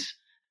commitment.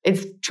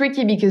 It's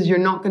tricky because you're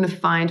not going to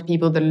find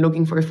people that are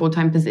looking for a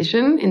full-time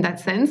position in that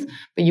sense,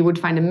 but you would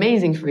find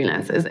amazing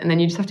freelancers. And then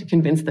you just have to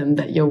convince them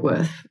that you're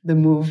worth the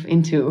move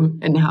into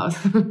in-house.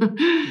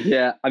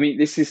 Yeah, I mean,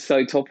 this is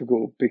so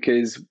topical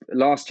because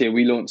last year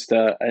we launched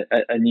a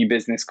new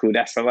business called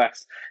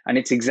SOS. And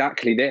it's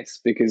exactly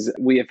this, because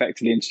we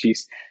effectively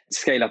introduced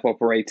scale-up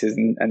operators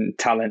and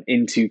talent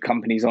into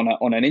companies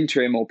on an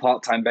interim or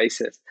part-time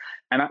basis.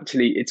 And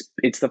actually,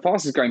 it's the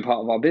fastest growing part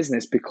of our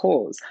business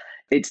because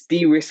it's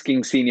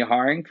de-risking senior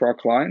hiring for our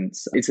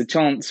clients. It's a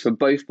chance for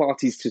both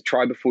parties to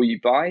try before you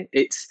buy.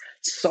 It's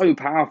so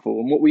powerful.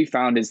 And what we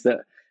found is that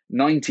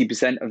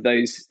 90% of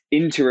those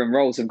interim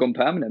roles have gone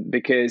permanent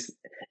because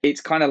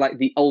it's kind of like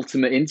the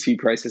ultimate interview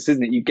process,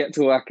 isn't it? You get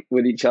to work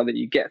with each other.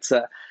 You get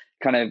to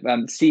kind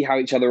of see how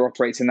each other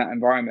operates in that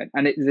environment.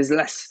 And there's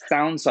less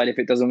downside if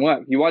it doesn't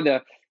work. You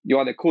either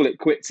call it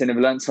quits and have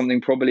learned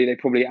something, they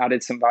probably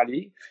added some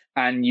value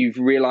and you've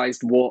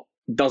realized what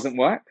doesn't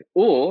work,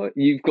 or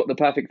you've got the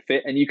perfect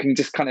fit and you can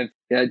just kind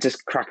of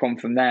just crack on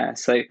from there.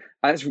 So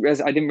I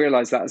didn't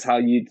realize that's how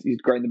you'd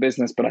grown the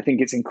business, but I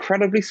think it's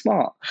incredibly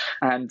smart.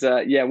 And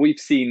we've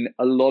seen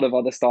a lot of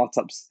other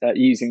startups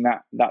using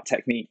that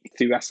technique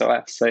through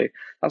SOS. So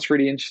that's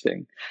really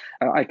interesting.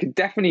 I could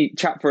definitely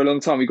chat for a long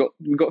time. We've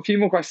got a few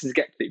more questions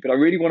to get to, but I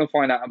really want to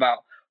find out about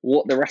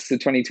what the rest of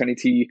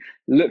 2022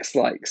 looks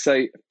like.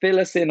 So fill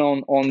us in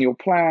on your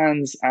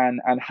plans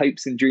and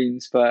hopes and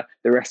dreams for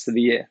the rest of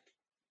the year.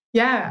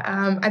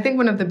 Yeah, I think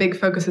one of the big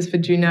focuses for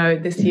Juno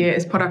this year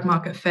is product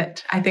market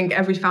fit. I think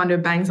every founder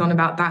bangs on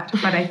about that.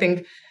 But I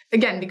think,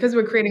 again, because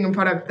we're creating a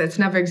product that's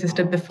never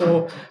existed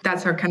before,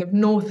 that's our kind of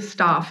North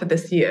Star for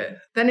this year.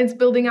 Then it's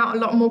building out a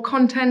lot more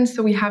content.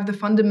 So we have the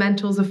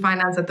fundamentals of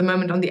finance at the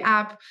moment on the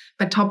app,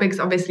 but topics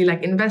obviously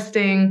like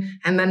investing.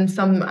 And then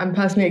some I'm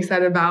personally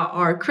excited about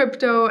are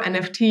crypto,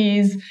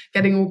 NFTs,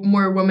 getting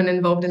more women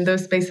involved in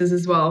those spaces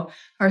as well,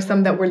 are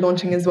some that we're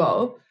launching as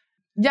well.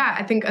 Yeah,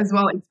 I think as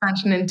well,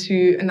 expansion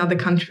into another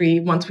country.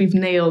 Once we've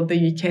nailed the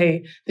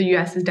UK, the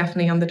US is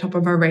definitely on the top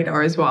of our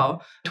radar as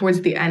well,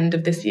 towards the end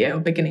of this year or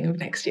beginning of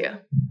next year.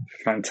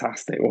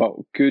 Fantastic.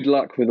 Well, good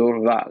luck with all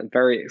of that.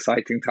 Very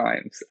exciting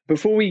times.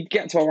 Before we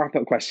get to our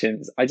wrap-up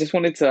questions, I just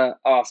wanted to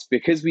ask,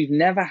 because we've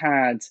never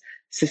had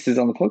sisters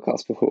on the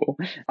podcast before.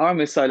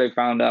 I'm a solo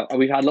founder.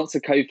 We've had lots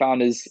of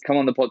co-founders come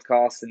on the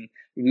podcast and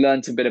we've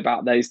learned a bit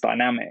about those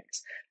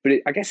dynamics. But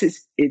I guess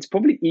it's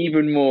probably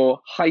even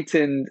more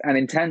heightened and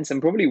intense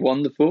and probably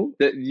wonderful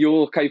that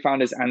you're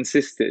co-founders and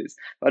sisters.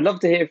 I'd love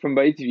to hear from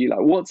both of you.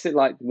 Like, what's it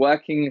like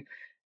working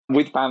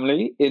with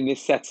family in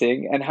this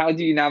setting, and how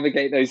do you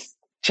navigate those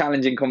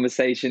challenging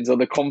conversations or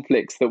the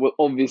conflicts that will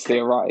obviously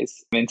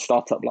arise in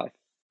startup life?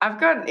 I've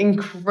got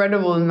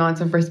incredible amounts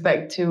of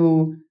respect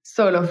to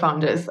solo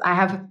founders. I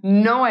have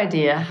no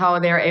idea how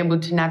they're able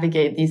to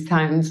navigate these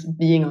times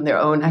being on their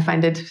own. I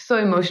find it so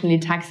emotionally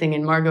taxing,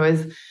 and Margot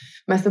is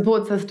my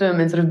support system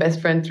and sort of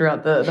best friend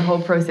throughout the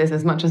whole process,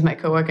 as much as my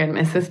coworker and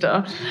my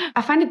sister.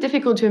 I find it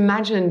difficult to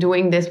imagine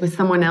doing this with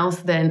someone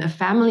else than a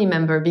family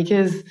member,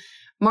 because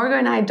Margot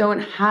and I don't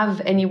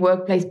have any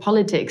workplace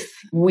politics.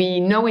 We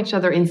know each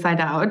other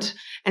inside out.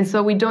 And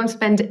so we don't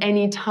spend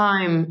any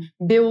time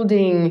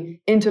building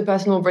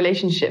interpersonal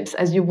relationships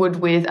as you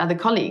would with other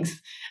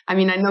colleagues. I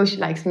mean, I know she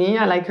likes me.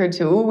 I like her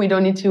too. We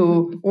don't need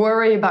to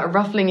worry about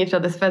ruffling each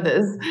other's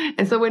feathers.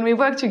 And so when we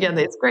work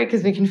together, it's great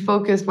because we can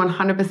focus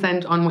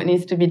 100% on what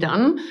needs to be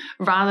done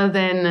rather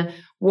than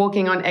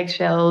walking on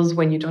eggshells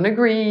when you don't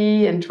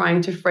agree and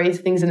trying to phrase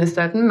things in a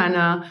certain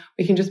manner.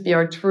 We can just be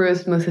our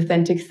truest, most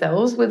authentic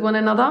selves with one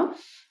another.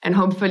 And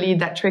hopefully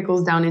that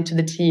trickles down into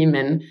the team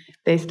and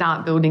they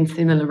start building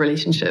similar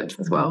relationships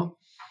as well.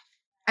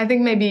 I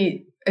think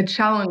maybe a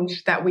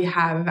challenge that we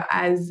have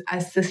as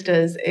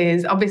sisters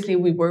is obviously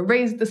we were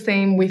raised the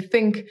same, we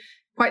think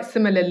quite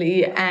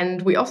similarly,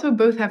 and we also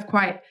both have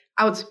quite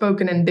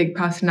outspoken and big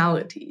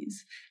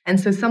personalities. And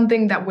so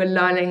something that we're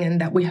learning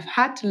and that we have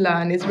had to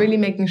learn is really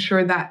making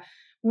sure that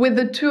with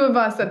the two of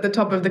us at the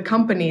top of the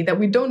company, that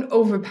we don't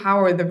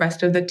overpower the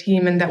rest of the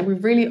team and that we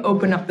really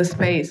open up the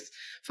space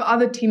for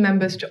other team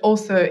members to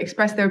also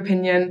express their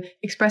opinion,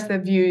 express their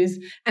views,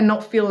 and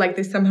not feel like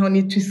they somehow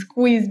need to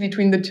squeeze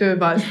between the two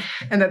of us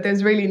and that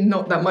there's really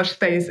not that much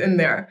space in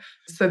there.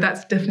 So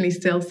that's definitely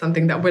still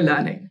something that we're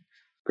learning.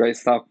 Great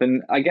stuff.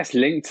 And I guess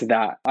linked to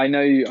that, I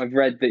know I've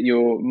read that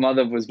your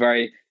mother was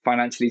very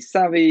financially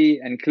savvy,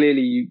 and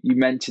clearly you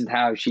mentioned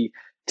how she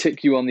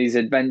took you on these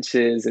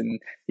adventures and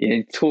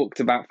talked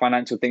about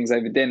financial things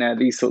over dinner,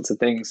 these sorts of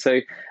things. So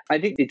I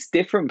think it's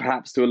different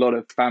perhaps to a lot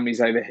of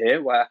families over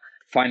here where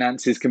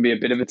finances can be a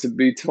bit of a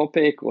taboo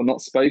topic or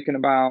not spoken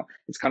about.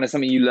 It's kind of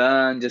something you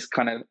learn just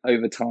kind of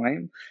over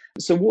time.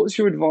 So what's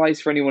your advice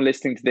for anyone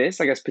listening to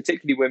this? I guess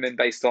particularly women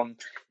based on,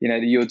 the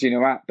Your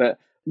Juno app, but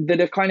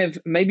that are kind of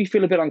maybe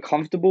feel a bit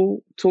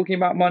uncomfortable talking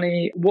about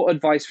money. What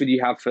advice would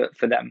you have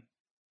for them?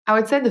 I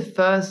would say the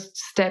first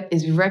step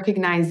is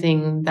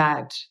recognizing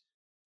that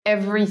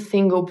every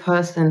single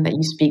person that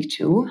you speak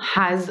to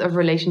has a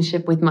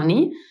relationship with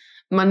money.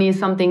 Money is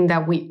something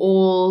that we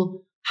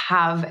all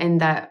have and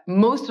that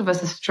most of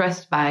us are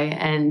stressed by,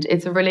 and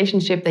it's a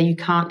relationship that you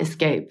can't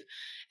escape.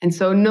 And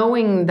so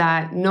knowing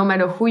that no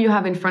matter who you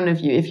have in front of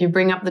you, if you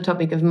bring up the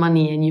topic of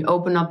money and you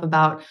open up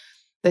about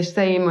the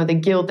shame or the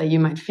guilt that you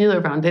might feel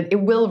around it,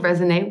 it will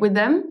resonate with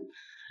them.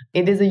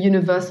 It is a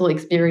universal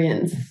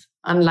experience,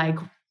 unlike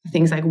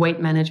things like weight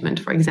management,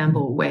 for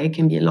example, where it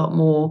can be a lot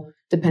more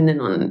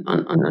dependent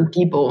on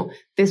people.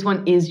 This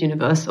one is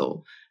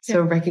universal.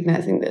 So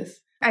recognizing this.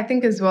 I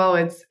think as well,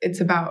 it's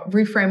about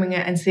reframing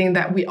it and seeing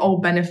that we all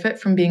benefit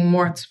from being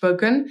more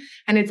outspoken.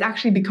 And it's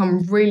actually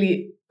become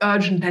really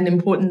urgent and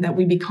important that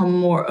we become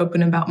more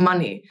open about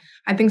money.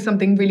 I think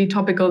something really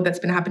topical that's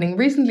been happening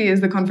recently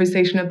is the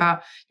conversation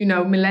about,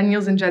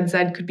 millennials and Gen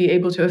Z could be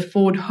able to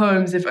afford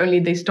homes if only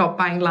they stopped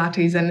buying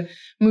lattes and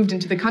moved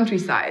into the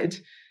countryside.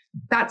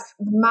 That's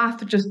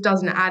math just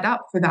doesn't add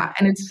up for that.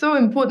 And it's so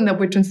important that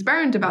we're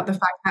transparent about the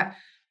fact that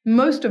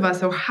most of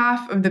us, or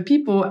half of the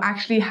people,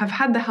 actually have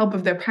had the help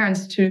of their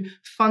parents to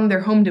fund their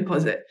home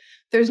deposit.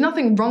 There's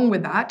nothing wrong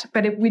with that,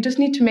 but we just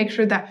need to make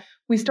sure that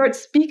we start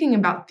speaking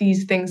about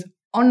these things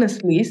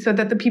honestly so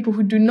that the people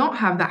who do not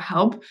have that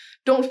help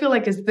don't feel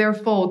like it's their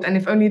fault. And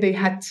if only they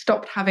had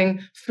stopped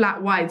having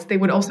flat whites, they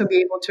would also be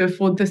able to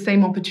afford the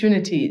same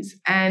opportunities.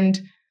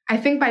 And I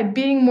think by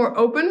being more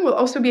open, we'll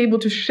also be able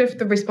to shift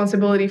the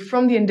responsibility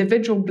from the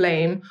individual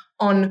blame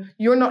on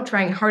you're not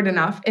trying hard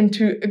enough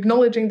into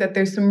acknowledging that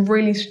there's some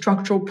really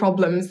structural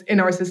problems in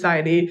our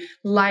society,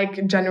 like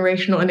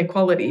generational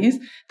inequalities,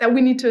 that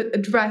we need to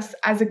address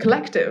as a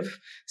collective.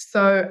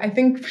 So I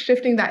think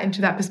shifting that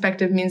into that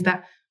perspective means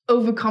that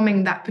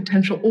overcoming that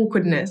potential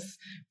awkwardness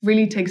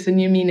really takes a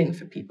new meaning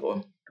for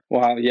people.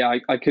 Wow, yeah,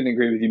 I couldn't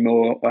agree with you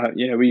more.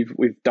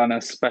 We've done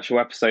a special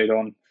episode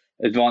on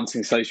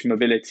advancing social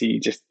mobility,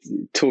 just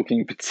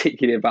talking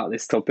particularly about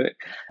this topic,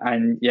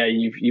 and yeah,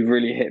 you've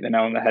really hit the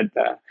nail on the head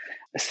there.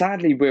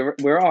 Sadly,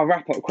 we're our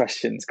wrap-up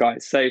questions,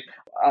 guys. So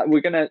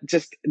we're gonna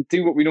just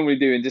do what we normally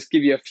do and just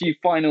give you a few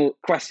final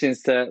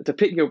questions to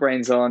pick your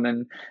brains on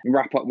and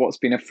wrap up what's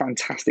been a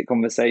fantastic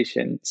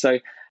conversation. So,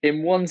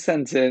 in one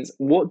sentence,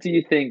 what do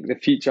you think the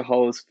future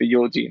holds for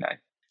your Juno?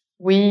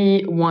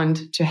 We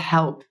want to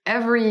help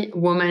every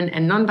woman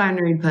and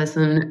non-binary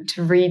person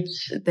to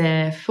reach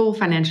their full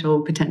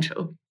financial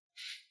potential.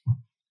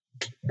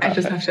 I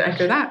just have to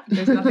echo that.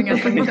 There's nothing else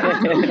I can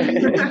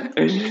add.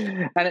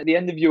 And at the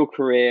end of your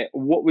career,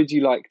 what would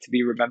you like to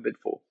be remembered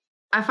for?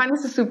 I find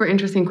this a super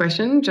interesting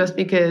question just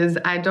because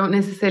I don't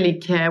necessarily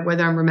care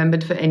whether I'm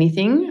remembered for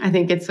anything. I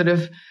think it's sort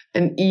of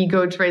an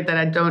ego trait that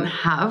I don't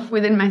have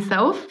within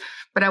myself.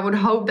 But I would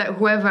hope that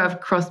whoever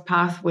I've crossed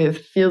paths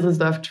with feels as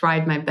though I've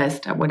tried my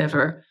best at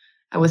whatever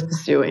I was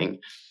pursuing.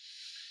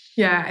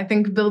 Yeah, I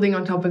think building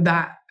on top of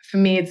that, for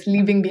me, it's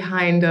leaving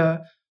behind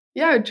a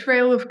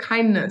trail of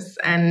kindness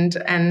and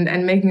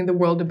making the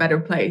world a better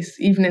place,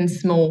 even in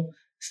small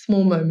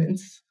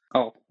moments.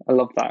 Oh, I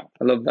love that.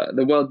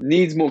 The world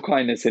needs more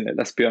kindness in it,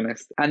 let's be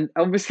honest. And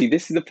obviously,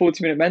 this is a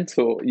 40-minute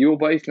mentor. You're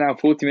both now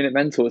 40-minute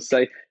mentors.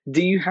 So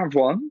do you have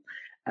one?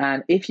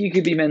 And if you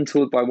could be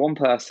mentored by one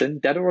person,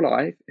 dead or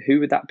alive, who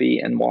would that be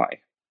and why?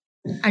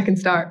 I can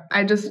start.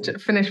 I just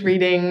finished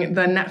reading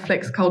the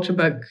Netflix culture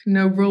book,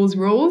 No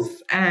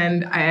Rules,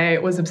 and I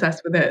was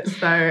obsessed with it.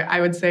 So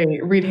I would say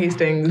Reed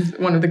Hastings,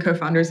 one of the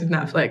co-founders of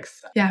Netflix.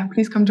 Yeah,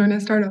 please come join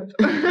a startup.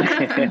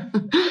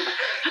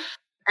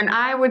 And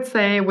I would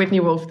say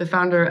Whitney Wolf, the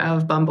founder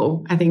of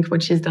Bumble. I think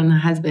what she's done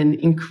has been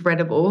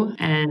incredible,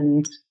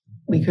 and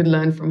we could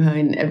learn from her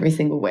in every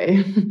single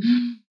way.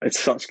 It's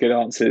such good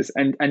answers.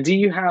 And do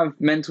you have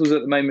mentors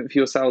at the moment for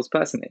yourselves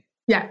personally?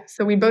 Yeah,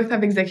 so we both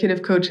have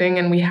executive coaching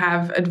and we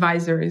have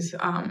advisors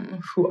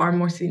who are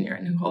more senior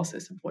and who also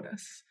support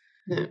us.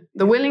 Yeah.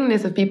 The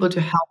willingness of people to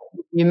help,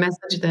 you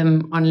message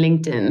them on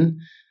LinkedIn,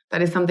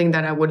 that is something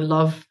that I would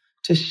love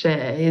to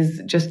share,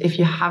 is just if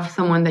you have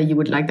someone that you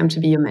would like them to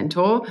be your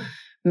mentor,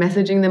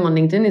 messaging them on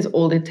LinkedIn is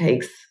all it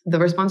takes. The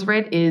response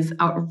rate is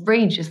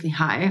outrageously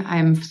high. I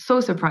am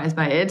so surprised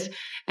by it.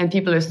 And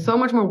people are so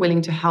much more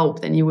willing to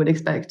help than you would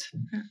expect.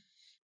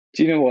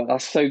 Do you know what?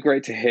 That's so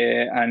great to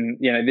hear. And,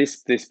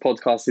 this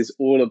podcast is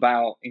all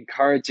about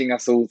encouraging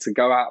us all to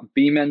go out and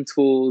be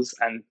mentors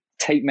and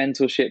take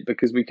mentorship,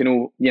 because we can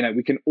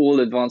all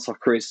advance our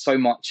careers so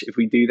much if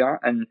we do that.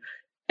 And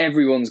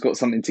everyone's got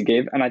something to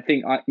give. And I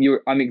think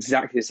I'm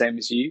exactly the same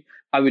as you.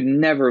 I would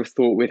never have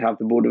thought we'd have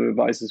the board of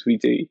advisors we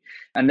do.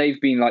 And they've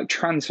been like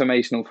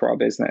transformational for our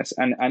business.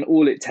 And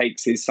all it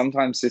takes is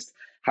sometimes just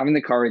having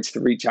the courage to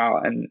reach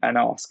out and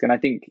ask. And I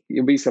think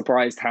you'll be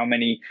surprised how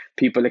many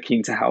people are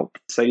keen to help.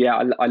 So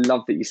yeah, I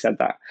love that you said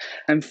that.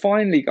 And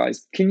finally,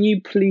 guys, can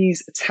you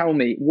please tell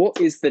me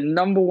what is the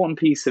number one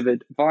piece of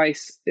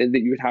advice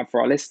that you would have for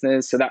our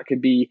listeners? So that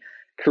could be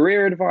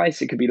career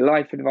advice, it could be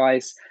life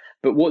advice,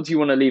 but what do you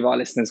want to leave our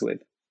listeners with?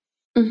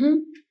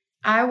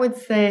 I would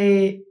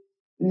say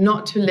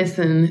not to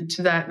listen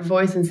to that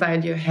voice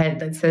inside your head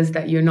that says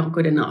that you're not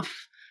good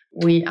enough.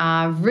 We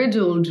are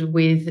riddled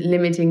with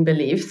limiting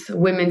beliefs,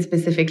 women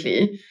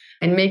specifically,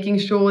 and making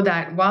sure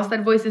that whilst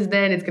that voice is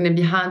there and it's going to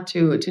be hard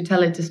to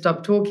tell it to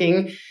stop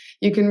talking,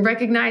 you can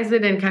recognize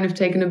it and kind of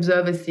take an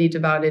observer's seat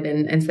about it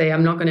and say,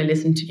 I'm not going to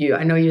listen to you.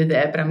 I know you're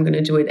there, but I'm going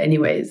to do it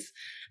anyways.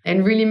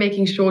 And really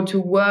making sure to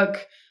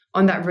work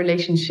on that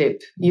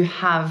relationship you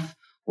have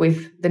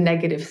with the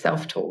negative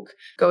self-talk,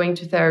 going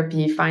to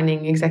therapy,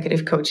 finding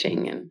executive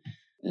coaching, and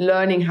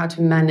learning how to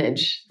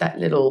manage that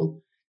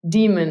little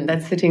demon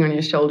that's sitting on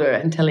your shoulder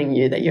and telling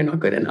you that you're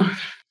not good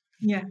enough.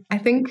 Yeah, I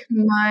think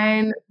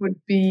mine would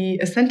be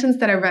a sentence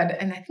that I read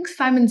in, I think,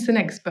 Simon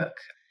Sinek's book,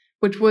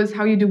 which was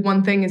how you do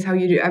one thing is how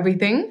you do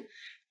everything.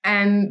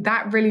 And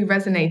that really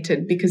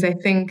resonated because I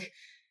think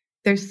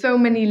there's so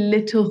many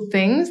little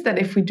things that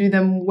if we do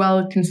them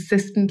well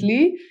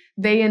consistently,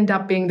 they end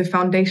up being the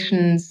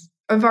foundations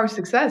of our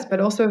success, but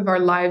also of our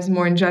lives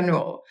more in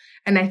general.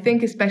 And I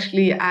think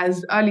especially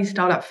as early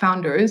startup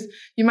founders,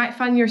 you might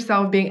find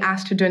yourself being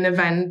asked to do an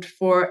event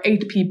for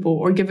 8 people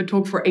or give a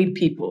talk for 8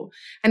 people.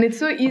 And it's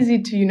so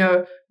easy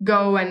to,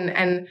 go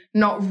and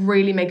not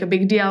really make a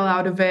big deal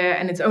out of it.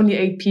 And it's only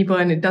 8 people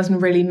and it doesn't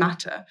really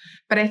matter.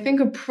 But I think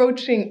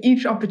approaching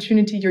each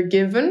opportunity you're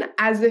given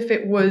as if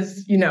it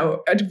was,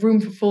 a room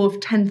full of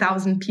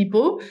 10,000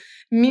 people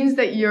means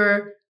that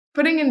you're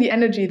putting in the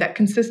energy that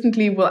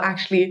consistently will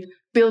actually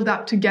build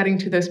up to getting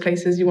to those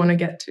places you want to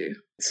get to.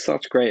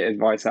 Such great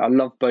advice. I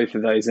love both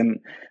of those. And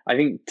I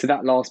think to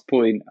that last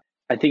point,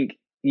 I think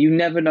you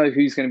never know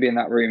who's going to be in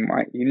that room,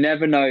 right? You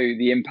never know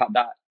the impact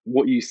that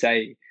what you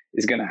say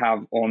is going to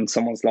have on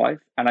someone's life.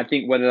 And I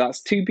think whether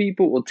that's 2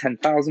 people or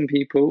 10,000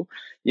 people,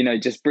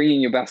 just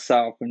bringing your best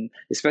self, and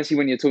especially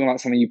when you're talking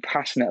about something you're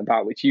passionate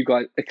about, which you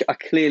guys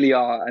clearly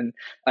are, and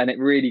it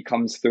really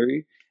comes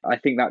through. I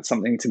think that's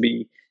something to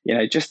be,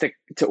 just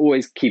to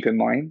always keep in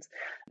mind.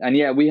 And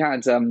yeah, we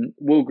had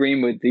Will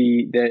Greenwood,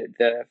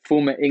 the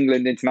former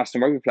England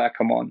international rugby player,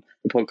 come on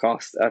the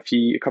podcast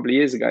a couple of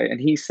years ago,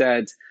 and he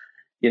said,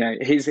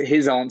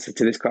 his answer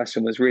to this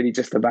question was really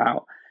just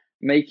about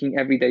making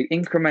every day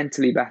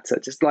incrementally better.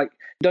 Just like,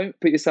 don't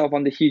put yourself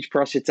under huge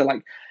pressure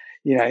to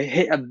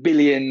hit £1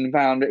 billion.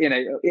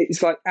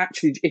 It's like,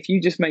 actually, if you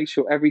just make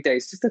sure every day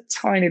is just a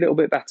tiny little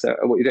bit better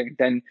at what you're doing,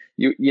 then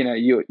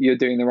you're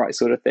doing the right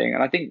sort of thing.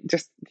 And I think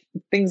just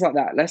things like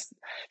that.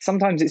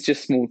 Sometimes it's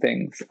just small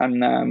things.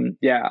 And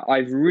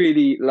I've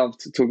really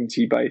loved talking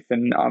to you both,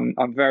 and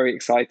I'm very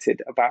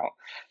excited about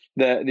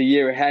the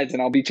year ahead,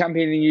 and I'll be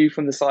championing you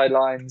from the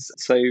sidelines.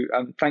 So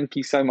thank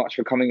you so much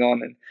for coming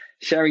on and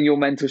sharing your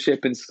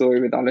mentorship and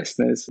story with our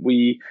listeners.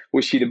 We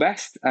wish you the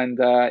best, and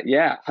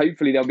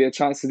hopefully there'll be a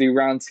chance to do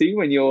round 2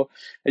 when you're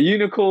a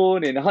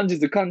unicorn in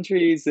hundreds of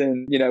countries,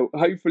 and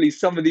hopefully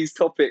some of these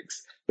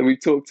topics that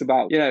we've talked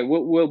about,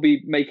 we'll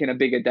be making a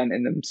bigger dent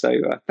in them. So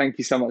thank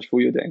you so much for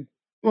what you're doing.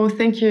 Well,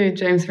 thank you,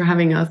 James, for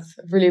having us.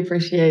 I really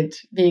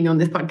appreciate being on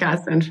this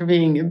podcast and for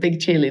being a big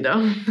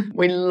cheerleader.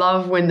 We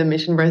love when the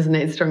mission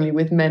resonates strongly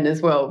with men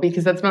as well,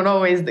 because that's not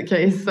always the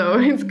case. So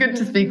it's good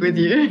to speak with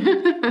you.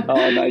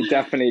 Oh, no,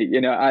 definitely.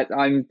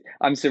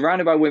 I'm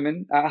surrounded by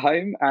women at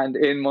home and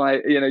in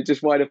my,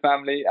 just wider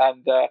family.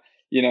 And,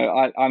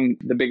 I'm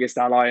the biggest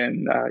ally,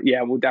 and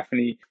we'll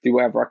definitely do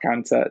whatever I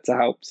can to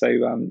help. So,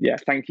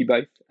 thank you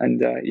both. And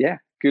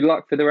good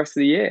luck for the rest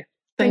of the year.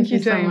 Thank you,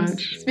 so James.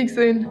 much. Speak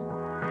soon.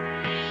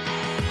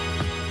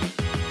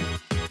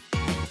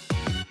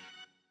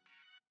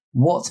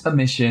 What a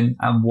mission,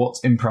 and what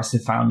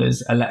impressive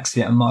founders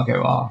Alexia and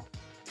Margot are.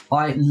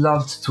 I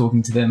loved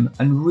talking to them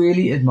and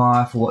really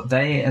admire for what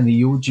they and the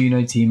Your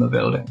Juno team are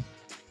building,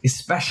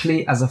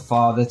 especially as a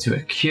father to a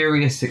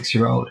curious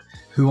 6-year-old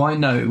who I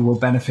know will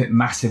benefit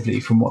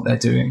massively from what they're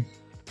doing.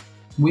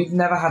 We've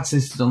never had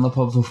sisters on the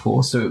pod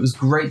before, so it was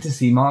great to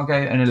see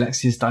Margot and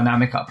Alexia's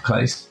dynamic up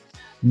close.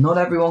 Not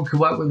everyone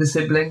could work with a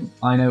sibling,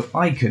 I know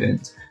I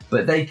couldn't,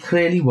 but they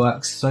clearly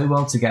work so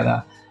well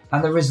together,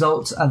 and the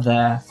results are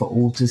there for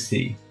all to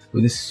see,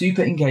 with a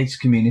super engaged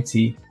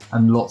community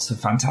and lots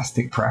of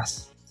fantastic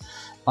press.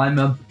 I'm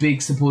a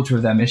big supporter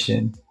of their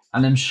mission,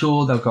 and I'm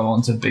sure they'll go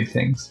on to big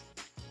things.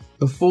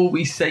 Before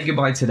we say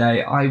goodbye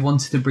today, I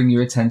wanted to bring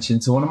your attention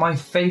to one of my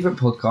favourite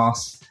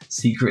podcasts,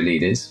 Secret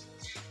Leaders.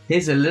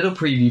 Here's a little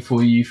preview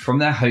for you from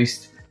their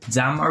host,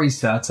 Dan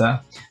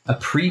Murray-Serter, a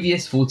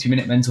previous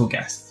 40-Minute Mentor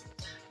guest.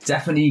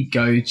 Definitely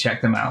go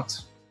check them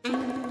out.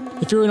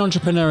 If you're an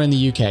entrepreneur in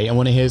the UK and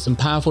want to hear some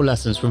powerful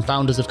lessons from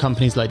founders of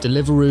companies like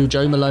Deliveroo,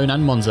 Joe Malone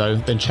and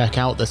Monzo, then check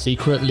out the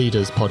Secret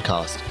Leaders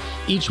podcast.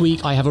 Each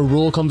week, I have a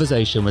raw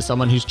conversation with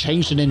someone who's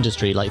changed an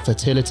industry like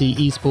fertility,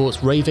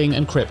 esports, raving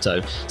and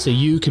crypto, so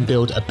you can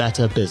build a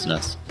better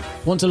business.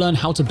 Want to learn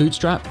how to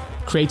bootstrap,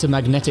 create a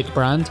magnetic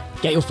brand,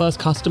 get your first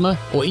customer,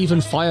 or even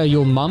fire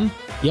your mum?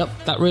 Yep,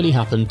 that really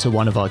happened to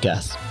one of our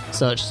guests.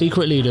 Search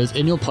Secret Leaders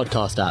in your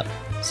podcast app.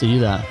 See you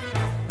there.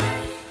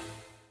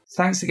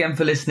 Thanks again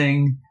for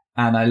listening,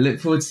 and I look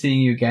forward to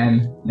seeing you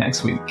again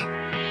next week.